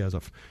 She has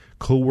a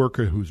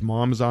coworker whose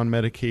mom is on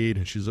Medicaid,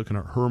 and she's looking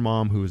at her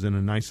mom who is in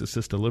a nice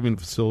assisted living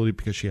facility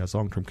because she has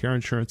long-term care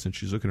insurance, and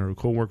she's looking at her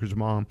coworker's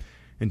mom.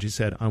 And she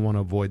said, I want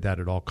to avoid that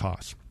at all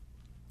costs.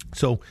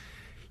 So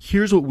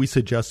here's what we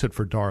suggested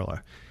for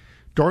Darla.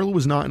 Darla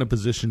was not in a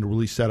position to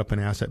really set up an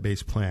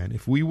asset-based plan.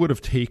 If we would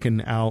have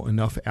taken out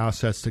enough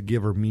assets to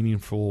give her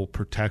meaningful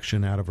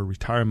protection out of a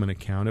retirement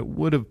account, it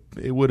would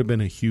have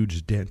been a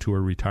huge dent to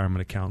her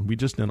retirement account. We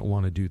just didn't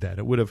want to do that.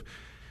 It would have,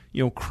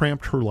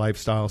 cramped her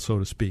lifestyle, so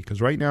to speak. Because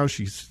right now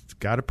she's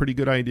got a pretty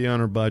good idea on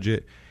her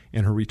budget,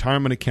 and her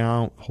retirement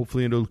account,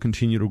 hopefully it'll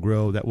continue to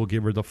grow. That will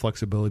give her the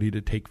flexibility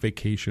to take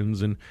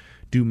vacations and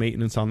do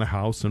maintenance on the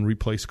house and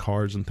replace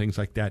cars and things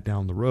like that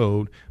down the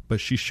road,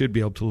 but she should be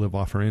able to live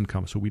off her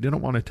income. So we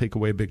didn't want to take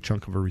away a big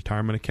chunk of her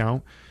retirement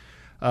account.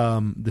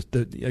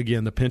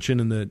 Again, the pension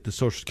and the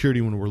Social Security,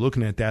 when we're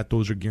looking at that,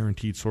 those are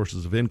guaranteed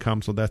sources of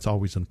income, so that's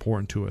always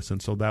important to us. And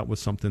so that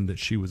was something that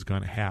she was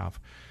going to have.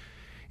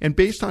 And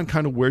based on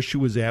kind of where she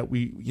was at,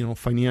 we,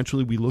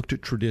 financially, we looked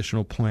at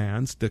traditional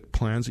plans, the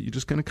plans that you're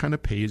just going to kind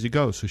of pay as you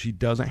go. So she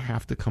doesn't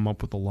have to come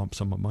up with a lump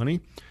sum of money.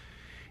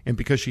 And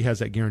because she has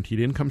that guaranteed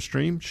income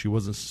stream, she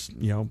wasn't,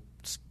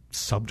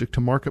 subject to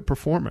market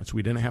performance.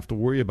 We didn't have to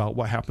worry about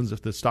what happens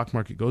if the stock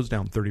market goes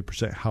down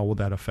 30%. How will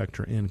that affect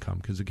her income?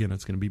 Because, again,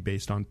 it's going to be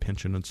based on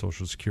pension and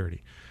Social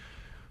Security.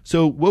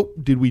 So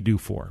what did we do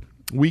for her?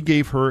 We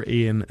gave her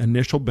an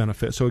initial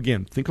benefit. So,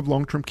 again, think of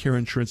long-term care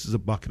insurance as a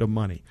bucket of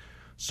money.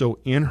 So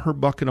in her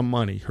bucket of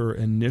money, her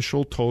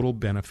initial total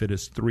benefit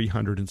is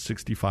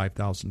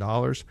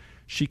 $365,000.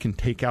 She can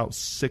take out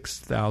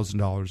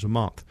 $6,000 a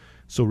month.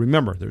 So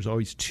remember, there's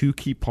always two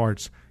key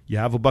parts. You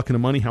have a bucket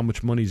of money, how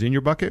much money is in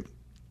your bucket?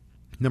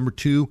 Number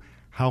two,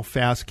 how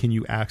fast can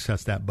you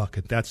access that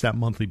bucket? That's that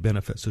monthly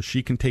benefit. So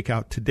she can take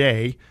out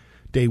today,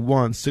 day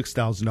one,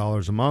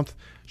 $6,000 a month.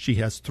 She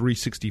has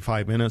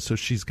 $365,000 in it, so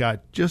she's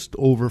got just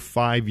over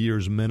 5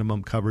 years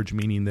minimum coverage,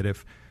 meaning that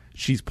if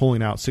she's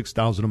pulling out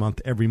 $6,000 a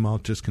month every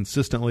month just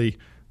consistently,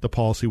 the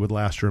policy would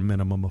last her a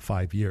minimum of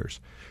 5 years.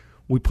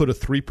 We put a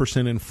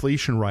 3%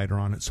 inflation rider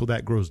on it, so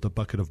that grows the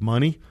bucket of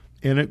money,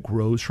 and it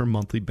grows her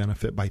monthly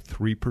benefit by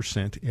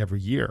 3%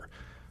 every year.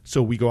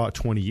 So we go out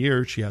 20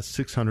 years, she has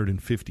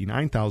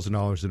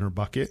 $659,000 in her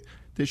bucket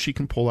that she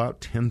can pull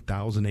out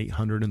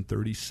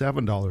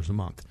 $10,837 a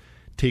month.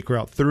 Take her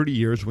out 30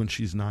 years when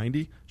she's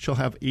 90, she'll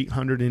have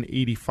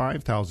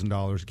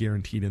 $885,000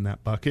 guaranteed in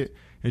that bucket,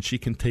 and she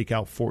can take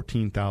out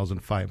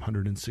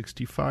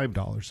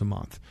 $14,565 a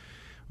month.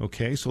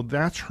 Okay, so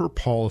that's her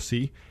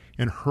policy,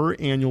 and her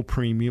annual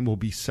premium will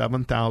be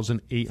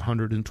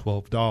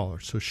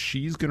 $7,812. So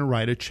she's going to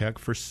write a check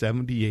for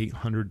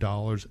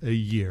 $7,800 a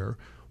year,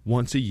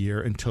 once a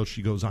year, until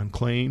she goes on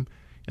claim,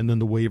 and then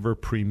the waiver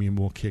premium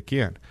will kick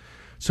in.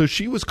 So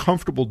she was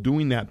comfortable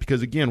doing that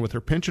because, again, with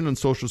her pension and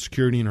Social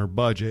Security and her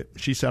budget,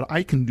 she said,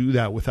 I can do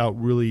that without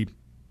really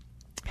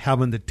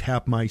having to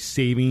tap my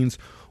savings,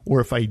 or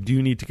if I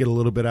do need to get a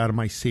little bit out of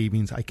my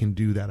savings, I can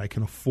do that. I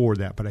can afford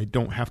that, but I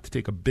don't have to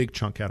take a big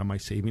chunk out of my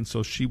savings.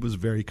 So she was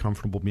very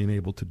comfortable being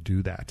able to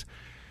do that.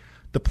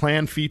 The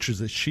plan features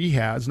that she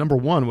has, number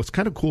one, what's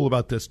kind of cool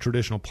about this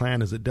traditional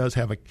plan is it does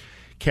have a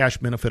cash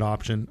benefit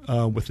option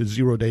with a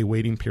 0-day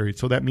waiting period.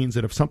 So that means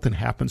that if something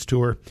happens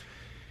to her,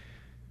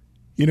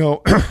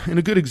 and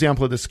a good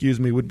example of this,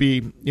 would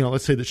be,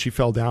 let's say that she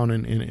fell down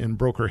and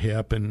broke her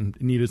hip and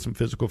needed some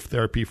physical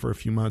therapy for a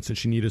few months, and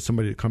she needed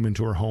somebody to come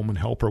into her home and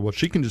help her. Well,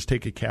 she can just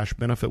take a cash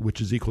benefit,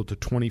 which is equal to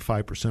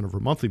 25% of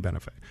her monthly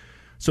benefit.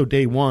 So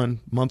day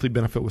one, monthly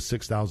benefit was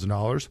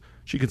 $6,000.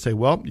 She can say,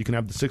 well, you can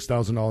have the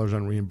 $6,000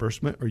 on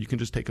reimbursement, or you can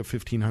just take a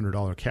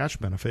 $1,500 cash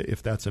benefit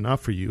if that's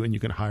enough for you, and you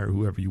can hire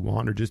whoever you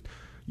want or just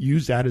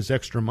use that as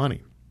extra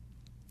money.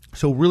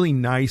 So really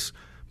nice,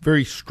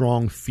 very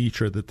strong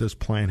feature that this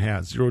plan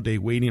has. 0-day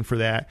waiting for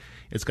that.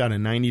 It's got a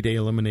 90-day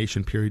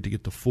elimination period to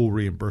get the full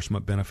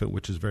reimbursement benefit,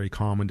 which is very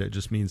common. That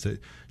just means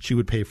that she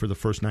would pay for the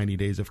first 90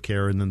 days of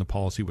care, and then the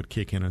policy would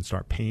kick in and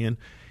start paying.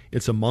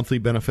 It's a monthly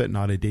benefit,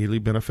 not a daily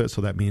benefit. So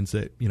that means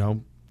that,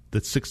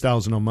 that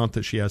 $6,000 a month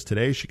that she has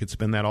today, she could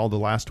spend that all the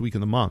last week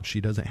of the month.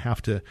 She doesn't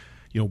have to,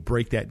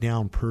 break that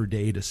down per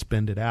day to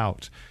spend it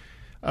out.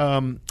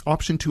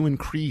 Option to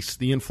increase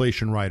the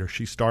inflation rider.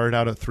 She started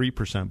out at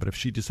 3%, but if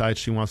she decides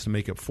she wants to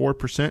make it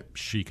 4%,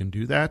 she can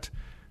do that.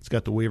 It's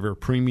got the waiver of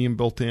premium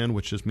built in,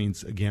 which just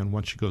means, again,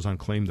 once she goes on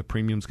claim, the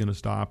premium's going to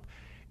stop.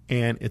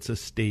 And it's a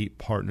state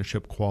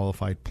partnership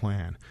qualified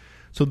plan.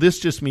 So this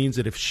just means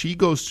that if she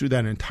goes through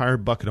that entire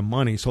bucket of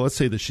money, so let's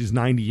say that she's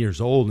 90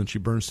 years old and she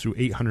burns through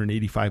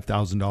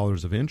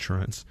 $885,000 of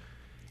insurance,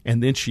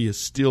 and then she is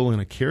still in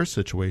a care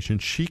situation,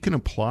 she can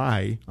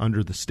apply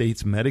under the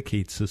state's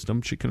Medicaid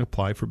system. She can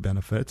apply for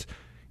benefits.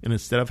 And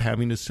instead of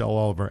having to sell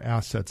all of her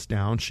assets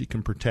down, she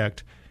can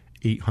protect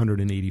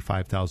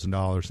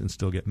 $885,000 and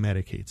still get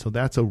Medicaid. So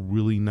that's a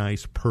really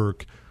nice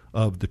perk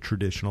of the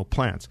traditional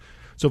plans.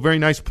 So very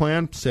nice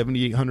plan.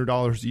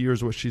 $7,800 a year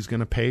is what she's going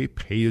to pay.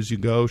 Pay as you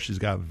go. She's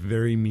got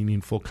very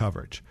meaningful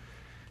coverage.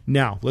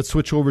 Now, let's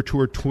switch over to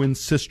her twin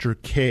sister,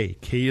 Kay.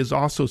 Kay is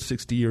also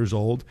 60 years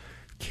old.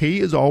 Kay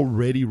is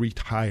already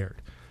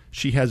retired.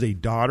 She has a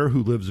daughter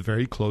who lives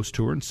very close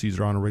to her and sees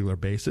her on a regular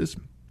basis.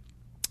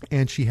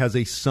 And she has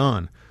a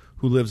son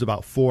who lives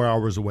about 4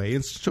 hours away.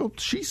 And so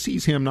she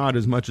sees him not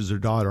as much as her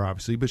daughter,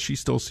 obviously, but she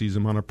still sees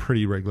him on a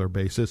pretty regular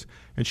basis.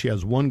 And she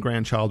has one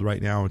grandchild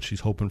right now, and she's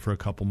hoping for a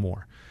couple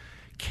more.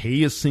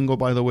 Kay is single,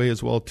 by the way,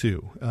 as well,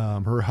 too.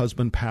 Her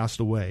husband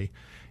passed away.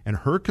 And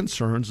her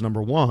concerns,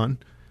 number one,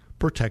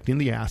 protecting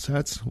the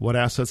assets, what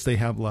assets they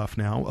have left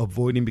now,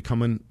 avoiding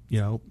becoming,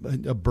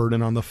 a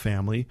burden on the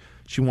family.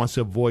 She wants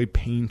to avoid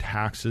paying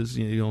taxes,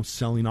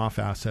 selling off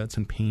assets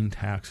and paying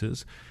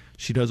taxes.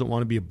 She doesn't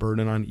want to be a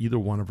burden on either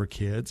one of her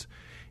kids.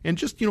 And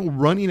just,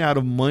 running out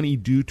of money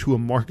due to a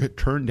market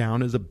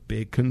turndown is a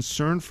big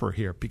concern for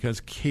her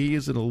because Kay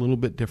is in a little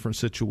bit different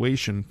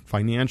situation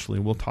financially.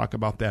 We'll talk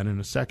about that in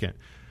a second.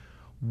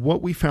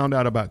 What we found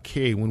out about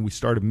Kay when we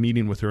started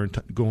meeting with her and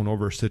going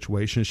over her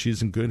situation,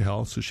 she's in good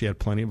health, so she had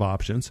plenty of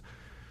options.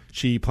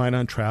 She planned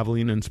on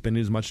traveling and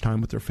spending as much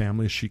time with her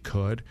family as she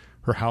could.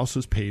 Her house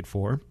was paid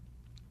for.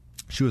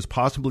 She was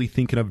possibly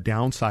thinking of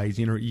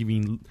downsizing or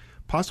even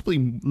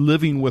possibly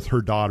living with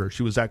her daughter.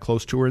 She was that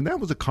close to her, and that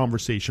was a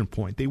conversation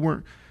point. They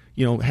weren't,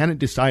 hadn't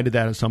decided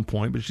that at some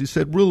point, but she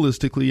said,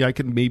 realistically, I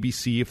can maybe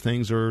see if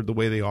things are the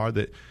way they are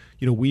that,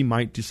 we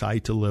might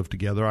decide to live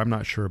together. I'm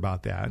not sure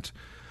about that.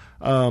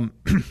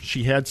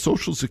 She had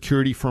Social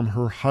Security from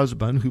her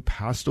husband who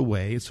passed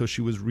away, so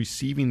she was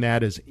receiving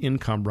that as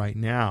income right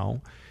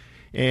now.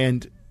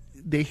 And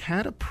they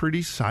had a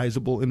pretty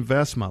sizable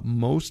investment.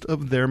 Most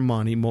of their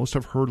money, most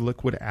of her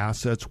liquid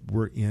assets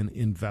were in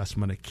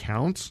investment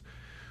accounts,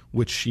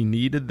 which she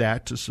needed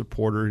that to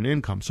support her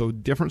income. So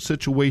different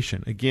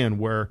situation, again,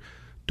 where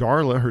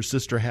Darla, her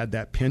sister, had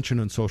that pension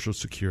and Social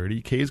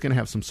Security. Kay's going to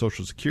have some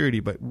Social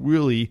Security, but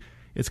really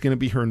it's going to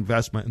be her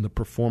investment and the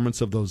performance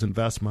of those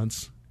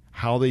investments,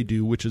 how they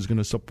do, which is going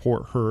to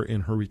support her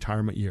in her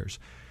retirement years.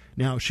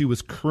 Now, she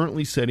was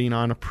currently sitting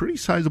on a pretty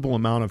sizable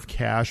amount of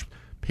cash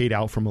paid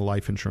out from a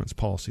life insurance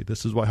policy.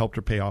 This is what helped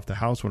her pay off the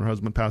house when her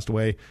husband passed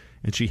away,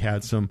 and she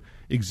had some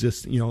a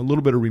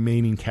little bit of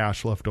remaining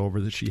cash left over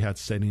that she had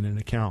sitting in an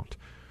account.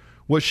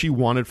 What she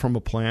wanted from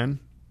a plan,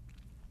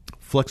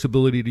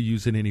 flexibility to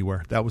use it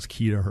anywhere. That was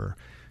key to her.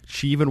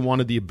 She even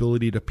wanted the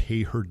ability to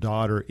pay her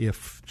daughter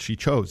if she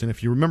chose. And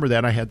if you remember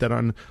that, I had that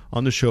on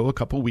the show a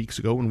couple of weeks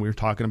ago when we were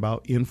talking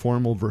about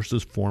informal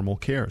versus formal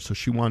care. So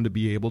she wanted to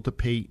be able to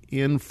pay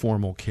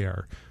informal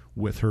care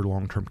with her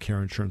long-term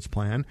care insurance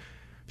plan.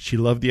 She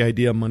loved the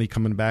idea of money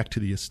coming back to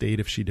the estate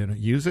if she didn't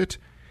use it.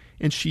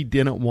 And she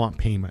didn't want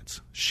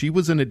payments. She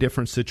was in a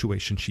different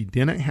situation. She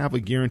didn't have a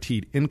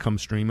guaranteed income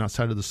stream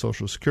outside of the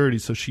Social Security,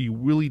 so she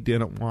really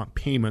didn't want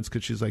payments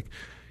because she's like,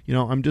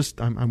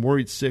 I'm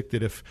worried sick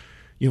that if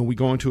we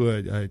go into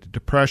a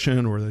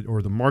depression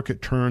or the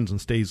market turns and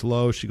stays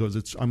low, she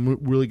goes, I'm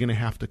really going to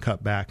have to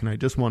cut back, and I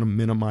just want to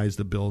minimize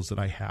the bills that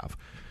I have.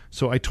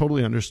 So I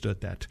totally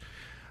understood that.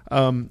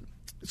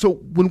 So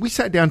when we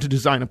sat down to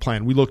design a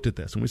plan, we looked at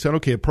this and we said,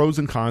 okay, pros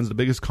and cons. The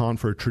biggest con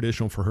for a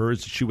traditional for her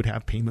is she would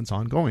have payments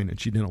ongoing, and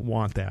she didn't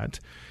want that.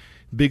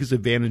 Biggest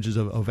advantages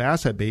of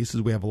asset base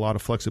is we have a lot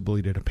of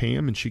flexibility to pay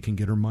them, and she can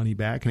get her money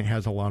back, and it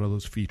has a lot of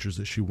those features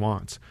that she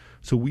wants.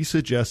 So we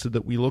suggested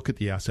that we look at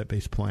the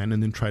asset-based plan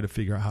and then try to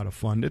figure out how to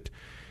fund it.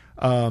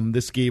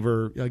 This gave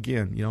her,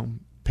 again,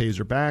 pays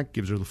her back,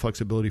 gives her the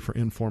flexibility for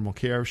informal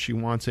care if she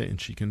wants it, and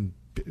she can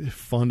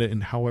fund it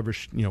in however,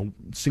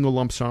 single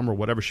lump sum or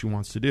whatever she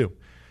wants to do.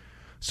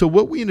 So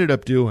what we ended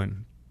up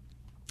doing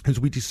is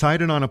we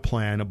decided on a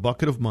plan, a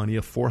bucket of money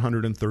of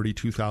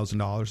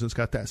 $432,000. It's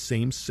got that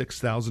same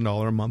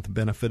 $6,000 a month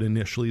benefit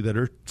initially that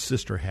her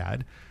sister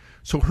had.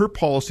 So her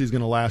policy is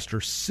going to last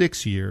her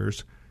 6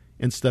 years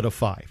instead of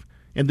 5.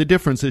 And the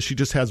difference is she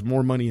just has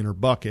more money in her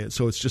bucket.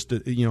 So it's just,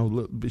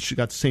 she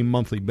got the same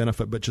monthly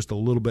benefit, but just a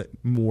little bit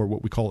more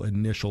what we call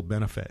initial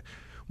benefit.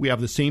 We have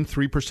the same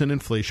 3%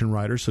 inflation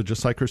rider. So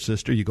just like her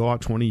sister, you go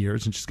out 20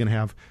 years and she's going to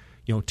have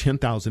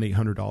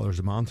 $10,800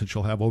 a month, and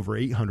she'll have over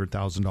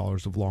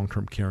 $800,000 of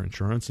long-term care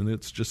insurance, and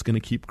it's just going to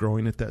keep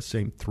growing at that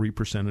same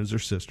 3% as her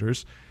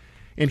sisters.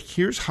 And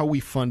here's how we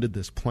funded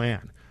this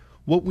plan.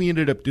 What we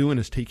ended up doing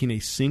is taking a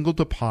single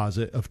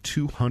deposit of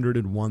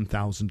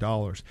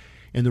 $201,000.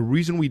 And the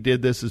reason we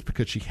did this is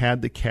because she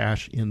had the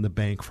cash in the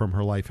bank from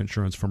her life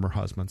insurance from her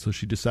husband. So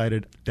she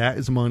decided that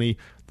is money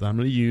that I'm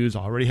going to use.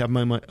 I already have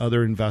my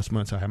other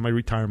investments. I have my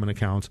retirement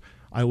accounts.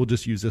 I will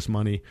just use this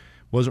money.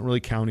 Wasn't really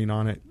counting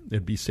on it.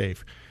 It'd be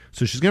safe.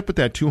 So she's going to put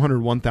that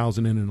 $201,000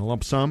 in a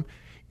lump sum.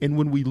 And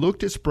when we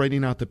looked at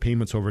spreading out the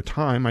payments over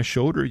time, I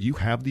showed her you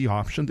have the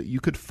option that you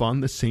could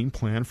fund the same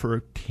plan for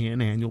 10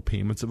 annual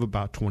payments of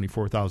about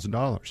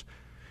 $24,000.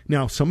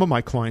 Now, some of my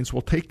clients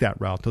will take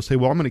that route. They'll say,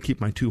 well, I'm going to keep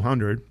my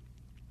 $200,000,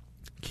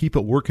 keep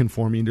it working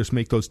for me, and just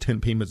make those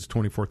 10 payments of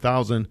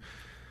 $24,000.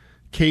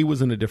 Kay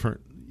was in a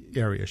different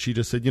area. She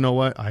just said, you know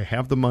what? I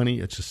have the money.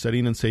 It's just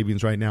sitting in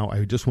savings right now.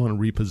 I just want to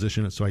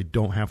reposition it so I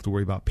don't have to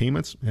worry about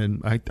payments. And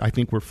I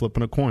think we're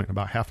flipping a coin.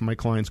 About half of my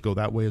clients go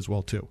that way as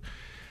well, too.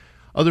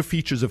 Other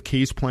features of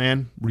Kay's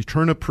plan,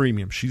 return of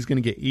premium. She's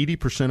going to get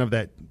 80% of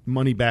that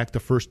money back the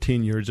first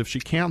 10 years if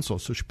she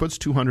cancels. So she puts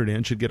 $200,000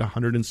 in, she'd get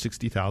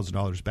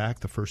 $160,000 back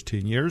the first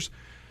 10 years.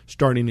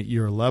 starting at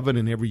year 11,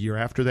 and every year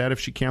after that, if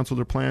she canceled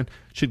her plan,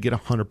 she'd get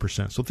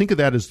 100%. So think of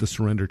that as the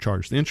surrender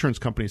charge. The insurance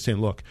company is saying,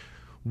 look,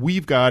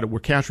 we're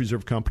cash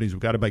reserve companies.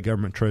 We've got to buy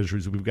government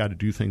treasuries. We've got to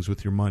do things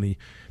with your money.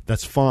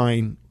 That's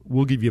fine.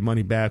 We'll give you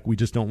money back. We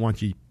just don't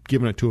want you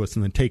giving it to us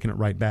and then taking it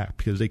right back,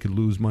 because they could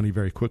lose money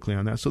very quickly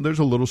on that. So there's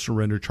a little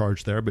surrender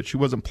charge there, but she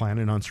wasn't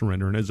planning on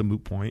surrendering as a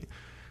moot point.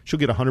 She'll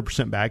get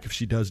 100% back if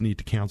she does need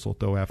to cancel it,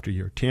 though, after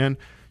year 10.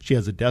 She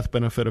has a death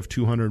benefit of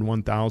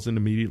 $201,000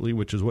 immediately,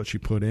 which is what she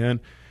put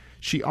in.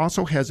 She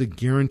also has a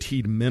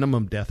guaranteed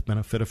minimum death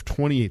benefit of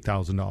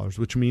 $28,000,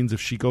 which means if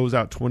she goes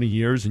out 20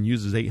 years and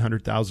uses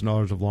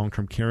 $800,000 of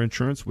long-term care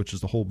insurance, which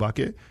is the whole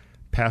bucket,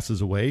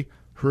 passes away,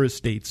 her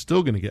estate's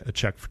still going to get a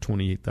check for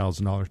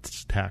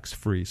 $28,000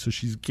 tax-free. So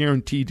she's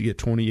guaranteed to get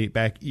 $28,000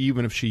 back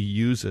even if she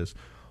uses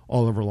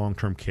all of her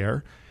long-term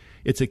care.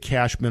 It's a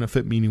cash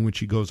benefit, meaning when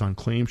she goes on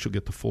claim, she'll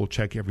get the full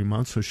check every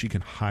month so she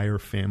can hire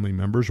family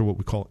members, or what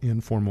we call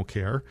informal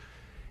care.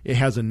 It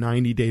has a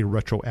 90-day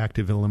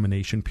retroactive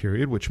elimination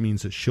period, which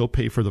means that she'll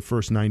pay for the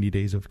first 90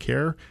 days of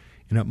care,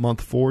 and at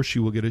month 4, she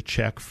will get a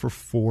check for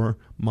 4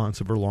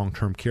 months of her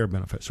long-term care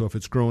benefit. So if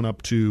it's grown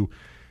up to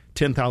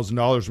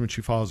 $10,000 when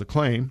she files a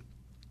claim,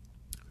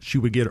 she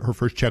would get her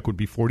first check would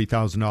be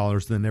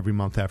 $40,000. Then every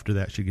month after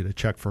that, she'd get a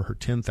check for her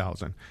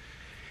 $10,000.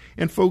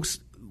 And folks,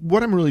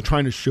 what I'm really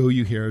trying to show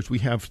you here is we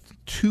have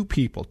two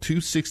people, two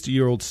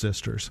 60-year-old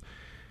sisters,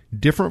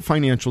 different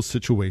financial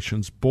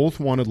situations, both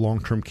wanted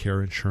long-term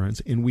care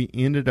insurance, and we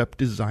ended up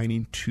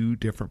designing two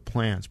different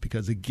plans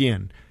because,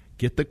 again,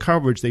 get the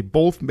coverage. They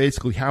both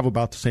basically have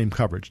about the same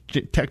coverage.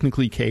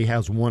 Technically, Kay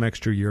has one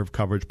extra year of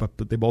coverage, but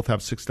they both have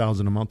 $6,000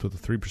 a month with a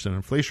 3%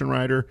 inflation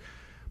rider,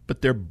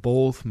 but they're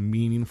both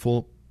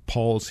meaningful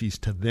policies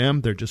to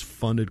them. They're just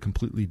funded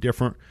completely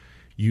different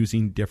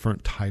using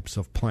different types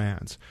of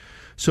plans.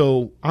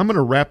 So I'm going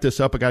to wrap this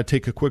up. I got to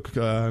take a quick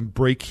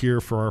break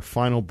here for our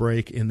final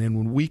break. And then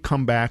when we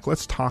come back,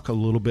 let's talk a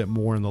little bit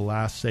more in the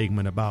last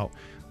segment about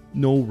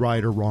no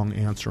right or wrong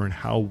answer and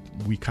how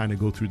we kind of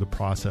go through the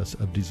process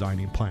of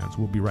designing plans.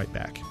 We'll be right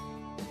back.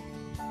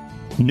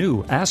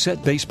 New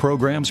asset-based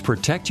programs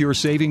protect your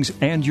savings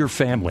and your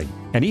family,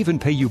 and even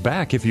pay you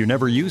back if you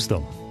never use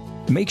them.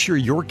 Make sure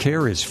your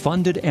care is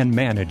funded and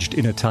managed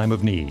in a time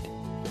of need.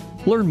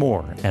 Learn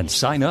more and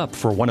sign up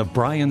for one of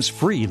Brian's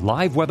free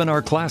live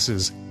webinar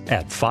classes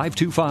at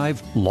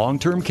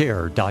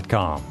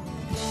 525longtermcare.com.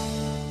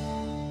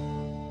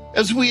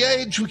 As we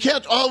age, we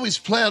can't always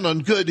plan on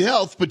good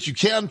health, but you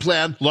can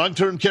plan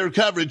long-term care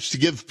coverage to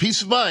give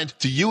peace of mind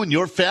to you and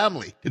your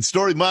family. It's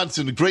Story Months,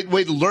 and a great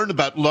way to learn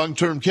about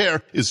long-term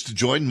care is to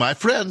join my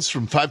friends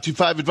from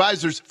 525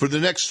 Advisors for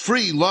the next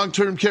free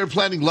long-term care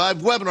planning live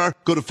webinar.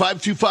 Go to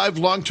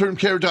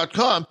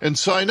 525longtermcare.com and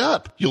sign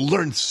up. You'll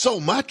learn so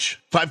much.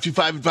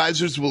 525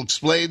 Advisors will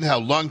explain how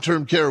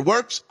long-term care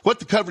works, what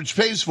the coverage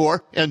pays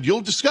for, and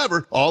you'll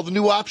discover all the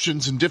new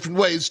options and different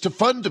ways to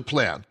fund a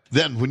plan.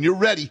 Then, when you're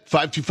ready,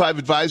 525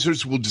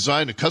 Advisors will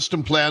design a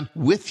custom plan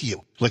with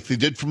you, like they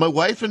did for my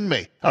wife and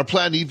me. Our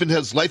plan even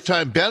has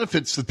lifetime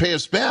benefits that pay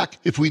us back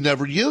if we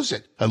never use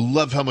it. I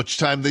love how much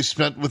time they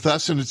spent with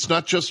us, and it's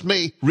not just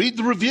me. Read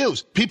the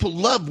reviews. People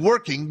love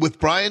working with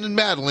Brian and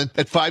Madeline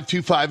at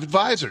 525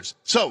 Advisors.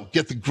 So,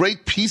 get the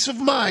great peace of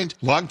mind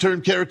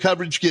long-term care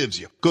coverage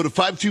gives you. Go to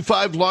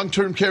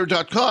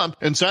 525longtermcare.com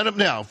and sign up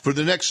now for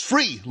the next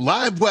free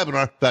live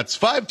webinar. That's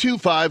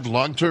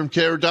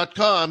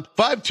 525longtermcare.com,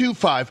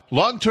 525longtermcare.com.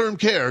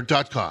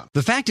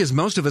 The fact is,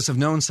 most of us have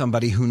known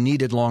somebody who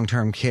needed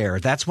long-term care.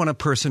 That's when a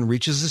person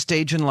reaches a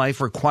stage in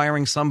life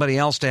requiring somebody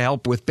else to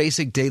help with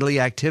basic daily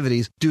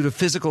activities due to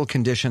physical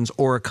conditions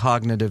or a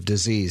cognitive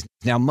disease.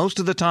 Now, most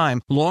of the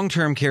time,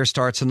 long-term care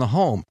starts in the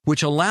home,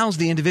 which allows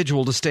the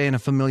individual to stay in a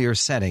familiar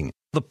setting.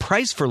 The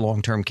price for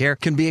long-term care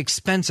can be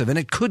expensive, and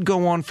it could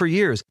go on for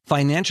years.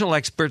 Financial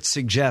experts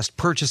suggest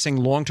purchasing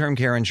long-term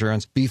care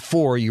insurance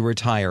before you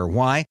retire.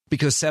 Why?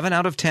 Because 7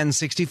 out of 10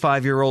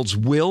 65-year-olds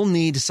will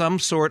need some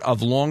sort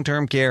of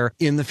long-term care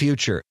in the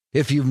future.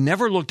 If you've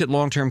never looked at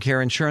long-term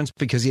care insurance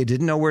because you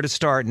didn't know where to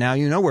start, now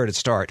you know where to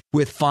start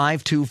with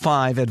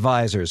 525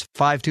 Advisors.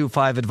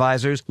 525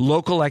 Advisors,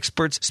 local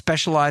experts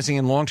specializing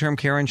in long-term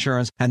care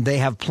insurance, and they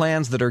have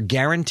plans that are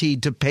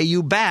guaranteed to pay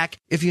you back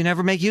if you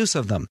never make use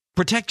of them.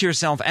 Protect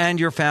yourself and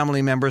your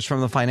family members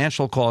from the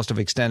financial cost of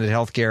extended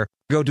health care.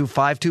 Go to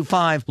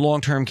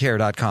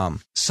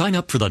 525longtermcare.com. Sign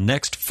up for the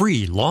next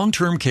free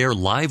long-term care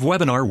live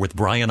webinar with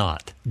Brian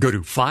Ott. Go to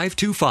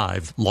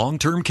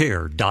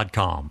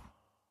 525longtermcare.com.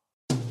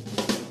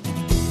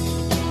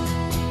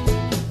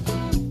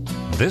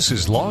 This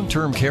is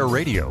Long-Term Care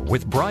Radio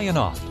with Brian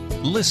Ott.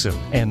 Listen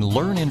and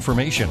learn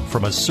information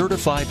from a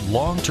certified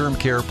long-term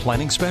care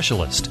planning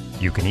specialist.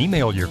 You can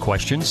email your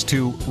questions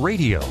to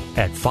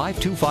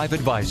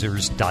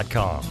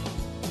radio@525advisors.com.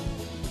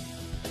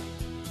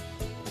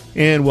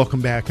 And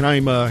welcome back. And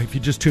I'm, if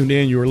you just tuned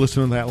in, you were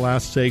listening to that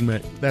last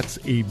segment. That's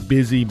a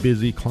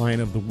busy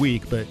client of the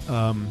week. But,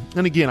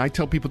 and again, I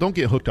tell people, don't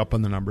get hooked up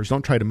on the numbers.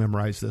 Don't try to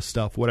memorize this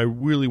stuff. What I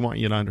really want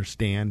you to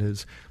understand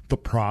is the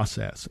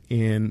process.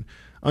 And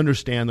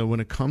understand that when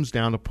it comes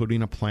down to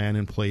putting a plan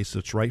in place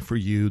that's right for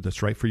you,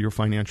 that's right for your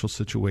financial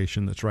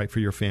situation, that's right for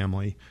your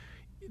family,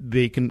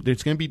 it's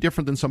going to be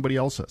different than somebody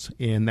else's,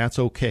 and that's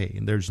okay.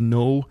 And there's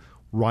no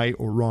right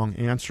or wrong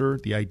answer.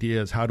 The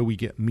idea is, how do we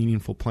get a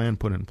meaningful plan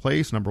put in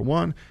place, number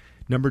one.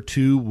 Number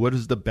two, what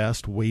is the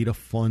best way to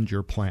fund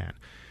your plan?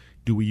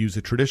 Do we use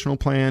a traditional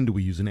plan? Do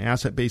we use an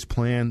asset-based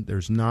plan?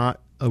 There's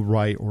not a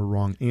right or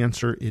wrong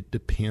answer. It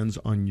depends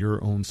on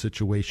your own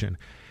situation.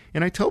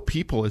 And I tell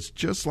people, it's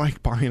just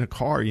like buying a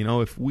car.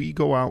 If we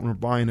go out and we're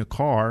buying a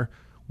car,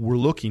 we're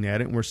looking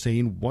at it and we're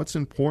saying, what's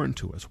important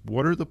to us?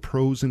 What are the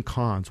pros and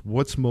cons?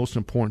 What's most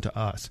important to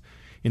us?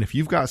 And if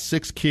you've got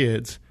 6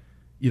 kids,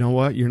 you know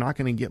what? You're not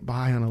going to get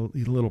by on a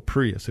little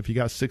Prius. If you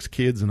got 6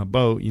 kids and a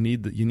boat, you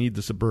need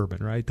the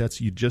Suburban, right?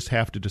 You just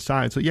have to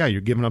decide. So yeah, you're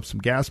giving up some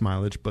gas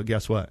mileage, but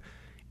guess what?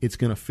 It's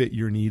going to fit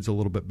your needs a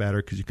little bit better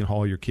because you can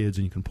haul your kids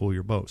and you can pull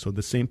your boat. So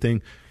the same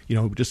thing,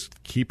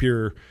 just keep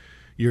your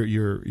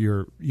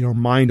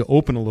mind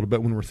open a little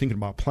bit when we're thinking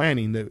about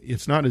planning. That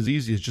it's not as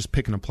easy as just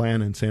picking a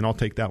plan and saying, I'll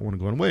take that one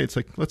and going away. It's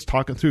like, let's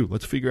talk it through.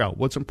 Let's figure out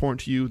what's important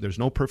to you. There's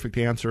no perfect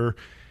answer.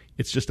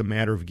 It's just a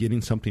matter of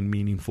getting something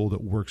meaningful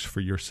that works for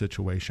your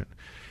situation.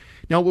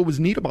 Now, what was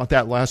neat about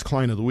that last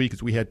client of the week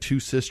is we had 2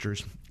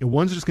 sisters, and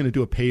one's just going to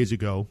do a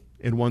pay-as-you-go,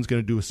 and one's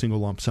going to do a single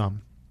lump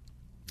sum.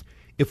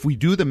 If we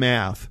do the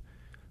math,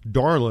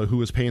 Darla, who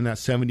was paying that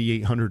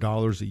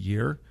 $7,800 a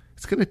year,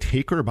 it's going to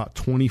take her about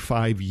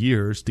 25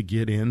 years to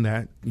get in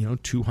that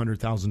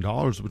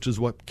 $200,000, which is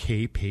what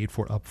Kay paid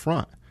for up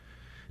front.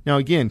 Now,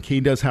 again,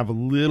 Kay does have a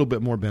little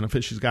bit more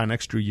benefit. She's got an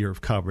extra year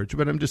of coverage,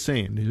 but I'm just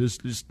saying,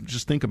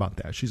 just think about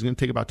that. She's going to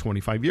take about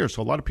 25 years.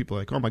 So a lot of people are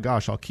like, oh my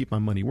gosh, I'll keep my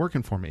money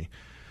working for me.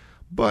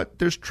 But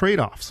there's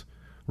trade-offs,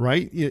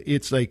 right?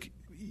 It's like,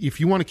 if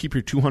you want to keep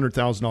your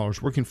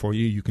 $200,000 working for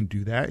you, you can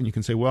do that. And you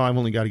can say, well, I've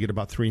only got to get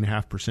about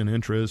 3.5%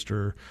 interest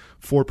or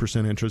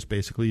 4% interest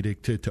basically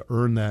to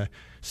earn the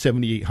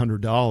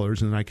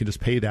 $7,800. And then I can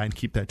just pay that and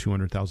keep that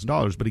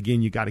 $200,000. But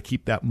again, you got to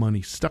keep that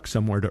money stuck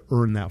somewhere to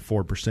earn that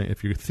 4%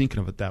 if you're thinking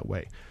of it that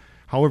way.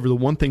 However, the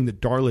one thing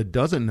that Darla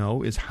doesn't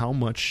know is how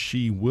much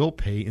she will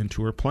pay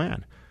into her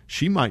plan.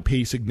 She might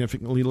pay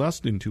significantly less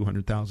than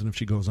 $200,000 if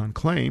she goes on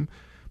claim.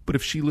 But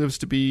if she lives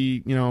to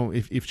be,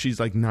 if she's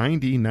like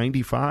 90,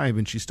 95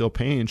 and she's still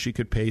paying, she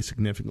could pay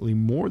significantly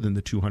more than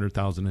the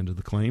 $200,000 into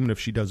the claim. And if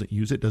she doesn't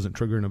use it, doesn't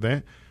trigger an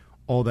event,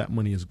 all that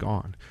money is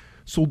gone.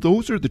 So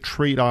those are the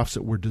trade-offs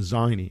that we're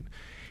designing.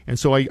 And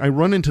so I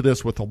run into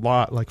this with a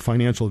lot, like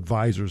financial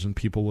advisors, and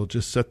people will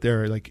just sit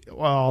there like,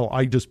 well,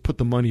 I just put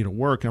the money to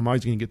work and I'm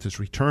always going to get this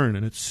return.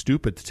 And it's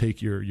stupid to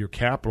take your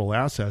capital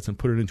assets and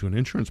put it into an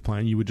insurance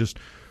plan. You would just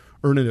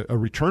earn a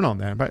return on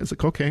that. But it's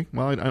like, okay,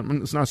 well,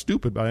 it's not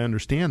stupid, but I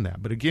understand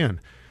that. But again,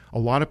 a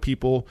lot of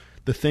people,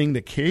 the thing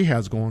that Kay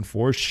has going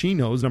for is she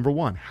knows, number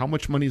one, how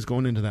much money is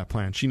going into that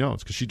plan. She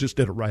knows because she just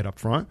did it right up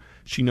front.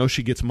 She knows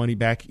she gets money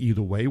back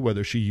either way,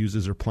 whether she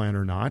uses her plan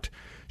or not.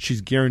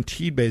 She's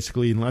guaranteed,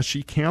 basically, unless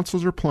she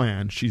cancels her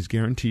plan, she's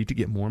guaranteed to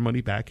get more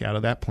money back out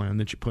of that plan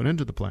than she put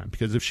into the plan.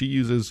 Because if she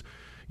uses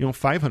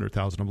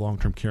 $500,000 of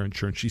long-term care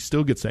insurance, she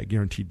still gets that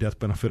guaranteed death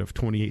benefit of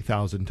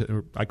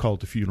 $28,000. I call it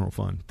the funeral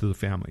fund to the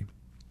family.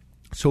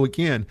 So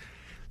again,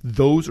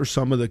 those are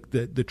some of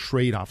the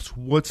trade-offs.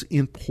 What's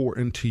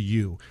important to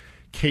you?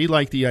 Kay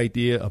liked the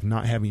idea of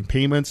not having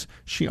payments.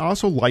 She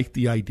also liked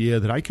the idea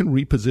that I can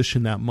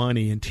reposition that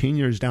money, and 10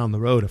 years down the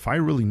road, if I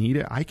really need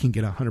it, I can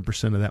get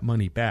 100% of that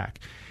money back.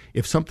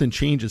 If something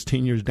changes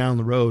 10 years down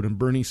the road and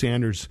Bernie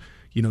Sanders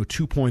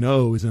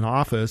 2.0 is in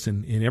office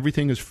and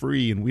everything is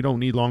free and we don't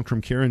need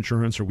long-term care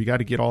insurance, or we got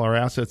to get all our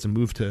assets and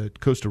move to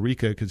Costa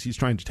Rica because he's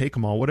trying to take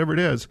them all, whatever it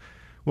is,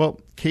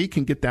 well, Kay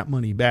can get that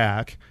money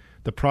back.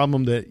 The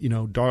problem that,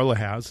 Darla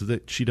has is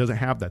that she doesn't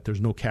have that.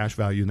 There's no cash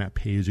value in that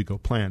pay-as-you-go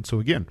plan. So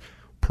again,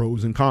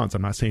 pros and cons.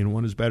 I'm not saying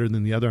one is better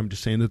than the other. I'm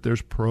just saying that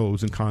there's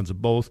pros and cons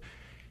of both.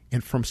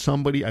 And from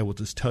somebody, I will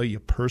just tell you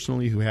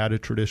personally, who had a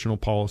traditional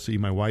policy,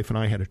 my wife and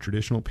I had a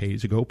traditional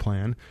pay-as-you-go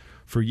plan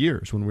for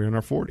years when we were in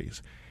our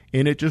 40s.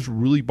 And it just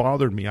really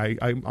bothered me.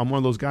 I'm one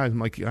of those guys. I'm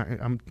like,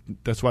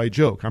 that's why I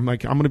joke. I'm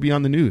like, I'm going to be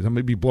on the news. I'm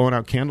going to be blowing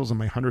out candles on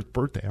my 100th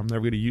birthday. I'm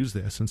never going to use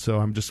this. And so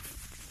I'm just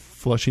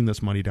flushing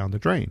this money down the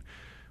drain.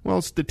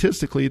 Well,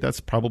 statistically, that's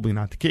probably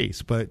not the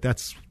case. But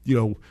that's,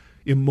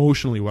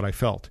 emotionally what I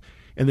felt.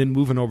 And then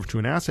moving over to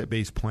an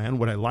asset-based plan,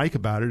 what I like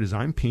about it is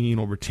I'm paying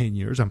over 10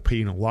 years. I'm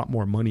paying a lot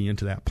more money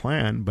into that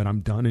plan, but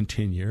I'm done in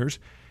 10 years.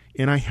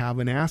 And I have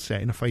an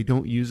asset. And if I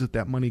don't use it,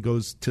 that money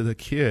goes to the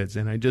kids.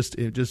 And it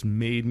just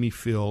made me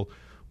feel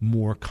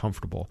more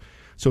comfortable.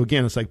 So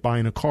again, it's like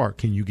buying a car.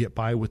 Can you get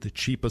by with the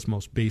cheapest,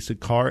 most basic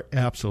car?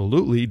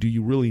 Absolutely. Do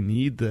you really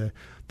need the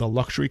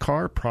luxury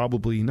car?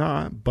 Probably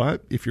not.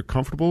 But if you're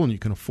comfortable and you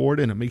can afford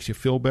it and it makes you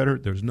feel better,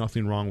 there's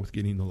nothing wrong with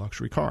getting the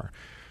luxury car.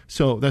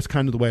 So that's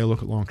kind of the way I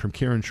look at long-term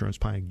care insurance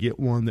plan. Get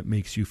one that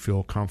makes you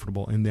feel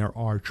comfortable. And there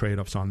are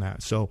trade-offs on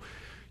that. So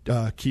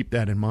keep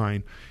that in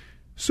mind.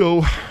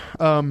 So,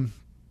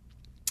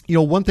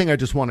 one thing I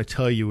just want to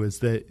tell you is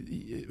that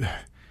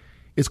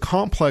as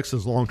complex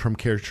as long-term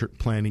care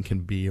planning can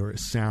be, or it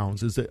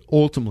sounds, is that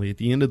ultimately, at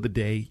the end of the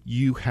day,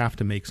 you have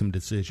to make some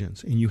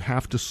decisions, and you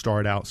have to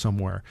start out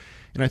somewhere.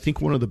 And I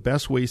think one of the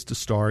best ways to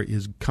start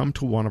is come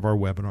to one of our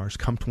webinars,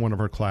 come to one of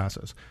our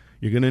classes.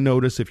 You're going to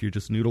notice if you're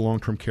just new to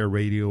long-term care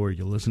radio or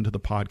you listen to the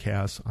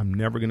podcast, I'm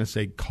never going to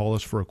say call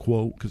us for a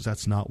quote, because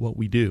that's not what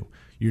we do.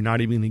 You're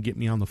not even going to get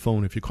me on the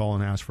phone if you call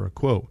and ask for a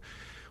quote.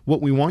 What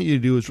we want you to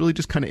do is really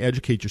just kind of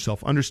educate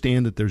yourself,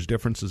 understand that there's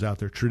differences out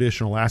there,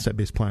 traditional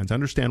asset-based plans,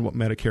 understand what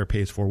Medicare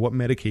pays for, what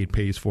Medicaid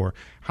pays for,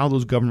 how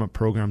those government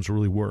programs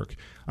really work,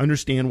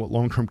 understand what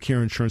long-term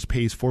care insurance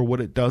pays for, what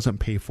it doesn't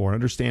pay for,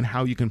 understand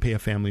how you can pay a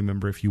family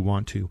member if you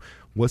want to,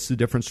 what's the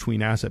difference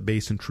between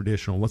asset-based and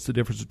traditional, what's the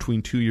difference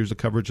between 2 years of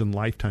coverage and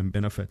lifetime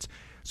benefits.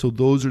 So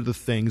those are the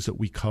things that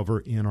we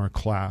cover in our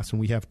class, and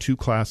we have 2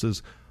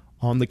 classes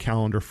on the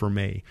calendar for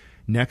May.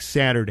 Next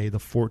Saturday, the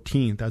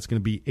 14th, that's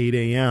going to be 8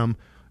 a.m.,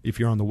 if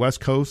you're on the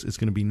West Coast. It's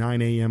going to be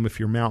 9 a.m. if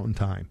you're Mountain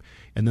Time.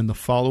 And then the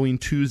following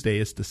Tuesday,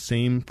 it's the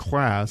same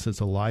class. It's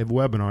a live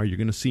webinar. You're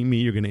going to see me.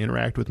 You're going to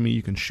interact with me.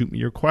 You can shoot me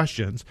your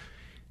questions.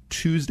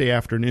 Tuesday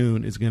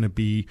afternoon is going to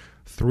be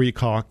 3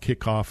 o'clock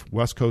kickoff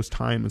West Coast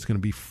time. It's going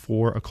to be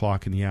 4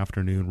 o'clock in the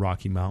afternoon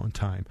Rocky Mountain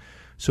Time.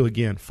 So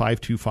again,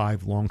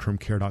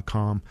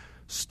 525longtermcare.com.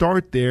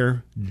 Start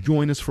there.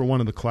 Join us for one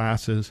of the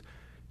classes.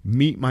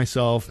 Meet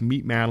myself,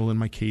 meet Madeline,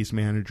 my case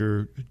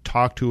manager,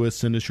 talk to us,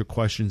 send us your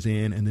questions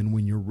in, and then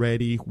when you're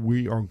ready,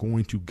 we are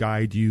going to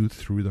guide you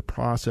through the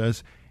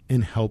process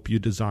and help you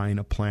design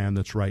a plan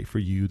that's right for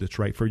you, that's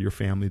right for your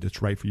family,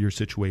 that's right for your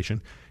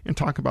situation, and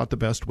talk about the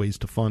best ways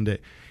to fund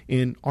it.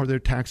 And are there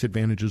tax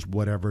advantages,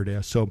 whatever it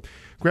is. So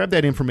grab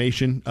that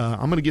information.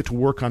 I'm going to get to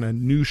work on a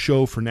new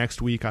show for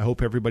next week. I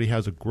hope everybody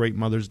has a great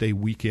Mother's Day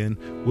weekend.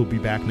 We'll be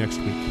back next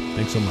week.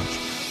 Thanks so much.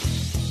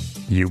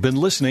 You've been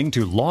listening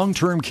to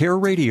Long-Term Care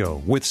Radio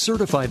with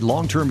certified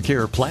long-term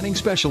care planning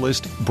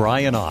specialist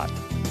Brian Ott.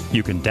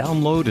 You can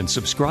download and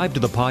subscribe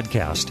to the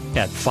podcast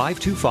at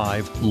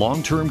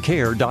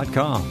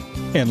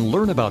 525longtermcare.com and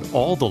learn about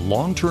all the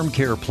long-term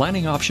care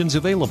planning options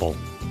available.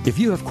 If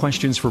you have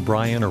questions for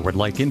Brian or would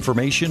like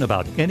information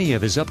about any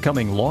of his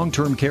upcoming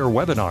long-term care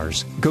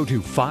webinars, go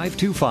to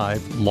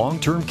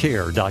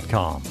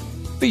 525longtermcare.com.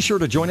 Be sure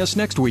to join us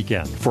next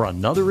weekend for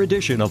another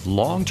edition of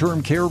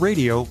Long-Term Care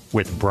Radio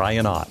with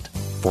Brian Ott.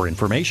 For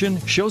information,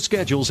 show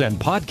schedules, and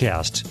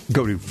podcasts,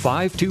 go to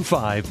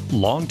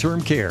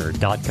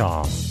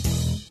 525longtermcare.com.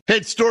 Hey,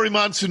 it's Dory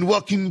Monson.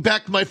 Welcome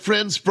back, my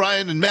friends,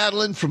 Brian and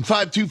Madeline from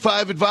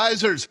 525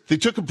 Advisors. They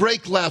took a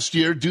break last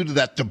year due to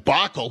that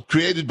debacle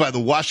created by the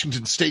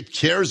Washington State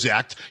CARES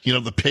Act,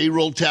 the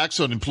payroll tax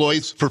on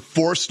employees for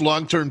forced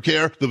long-term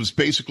care that was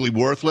basically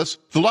worthless.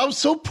 The law was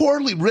so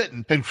poorly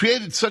written and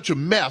created such a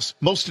mess,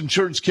 most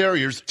insurance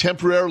carriers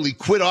temporarily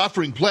quit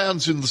offering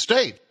plans in the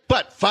state.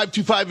 But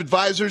 525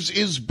 Advisors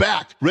is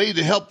back, ready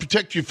to help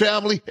protect your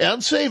family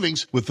and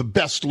savings with the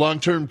best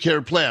long-term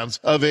care plans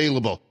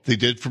available. They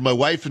did for my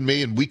wife and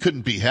me, and we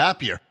couldn't be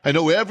happier. I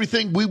know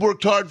everything we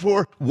worked hard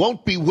for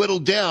won't be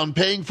whittled down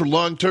paying for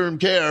long-term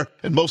care.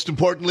 And most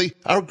importantly,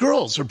 our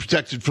girls are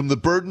protected from the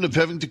burden of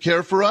having to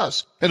care for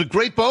us. And a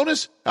great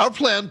bonus, our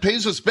plan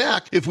pays us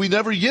back if we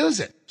never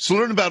use it. So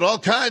learn about all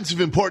kinds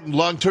of important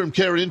long-term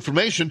care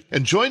information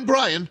and join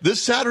Brian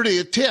this Saturday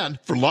at 10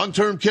 for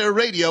Long-Term Care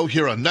Radio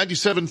here on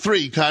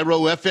 97.3 Cairo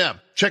FM.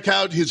 Check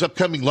out his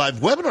upcoming live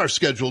webinar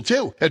schedule,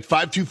 too, at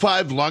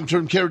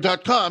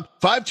 525longtermcare.com,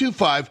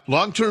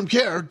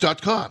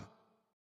 525longtermcare.com.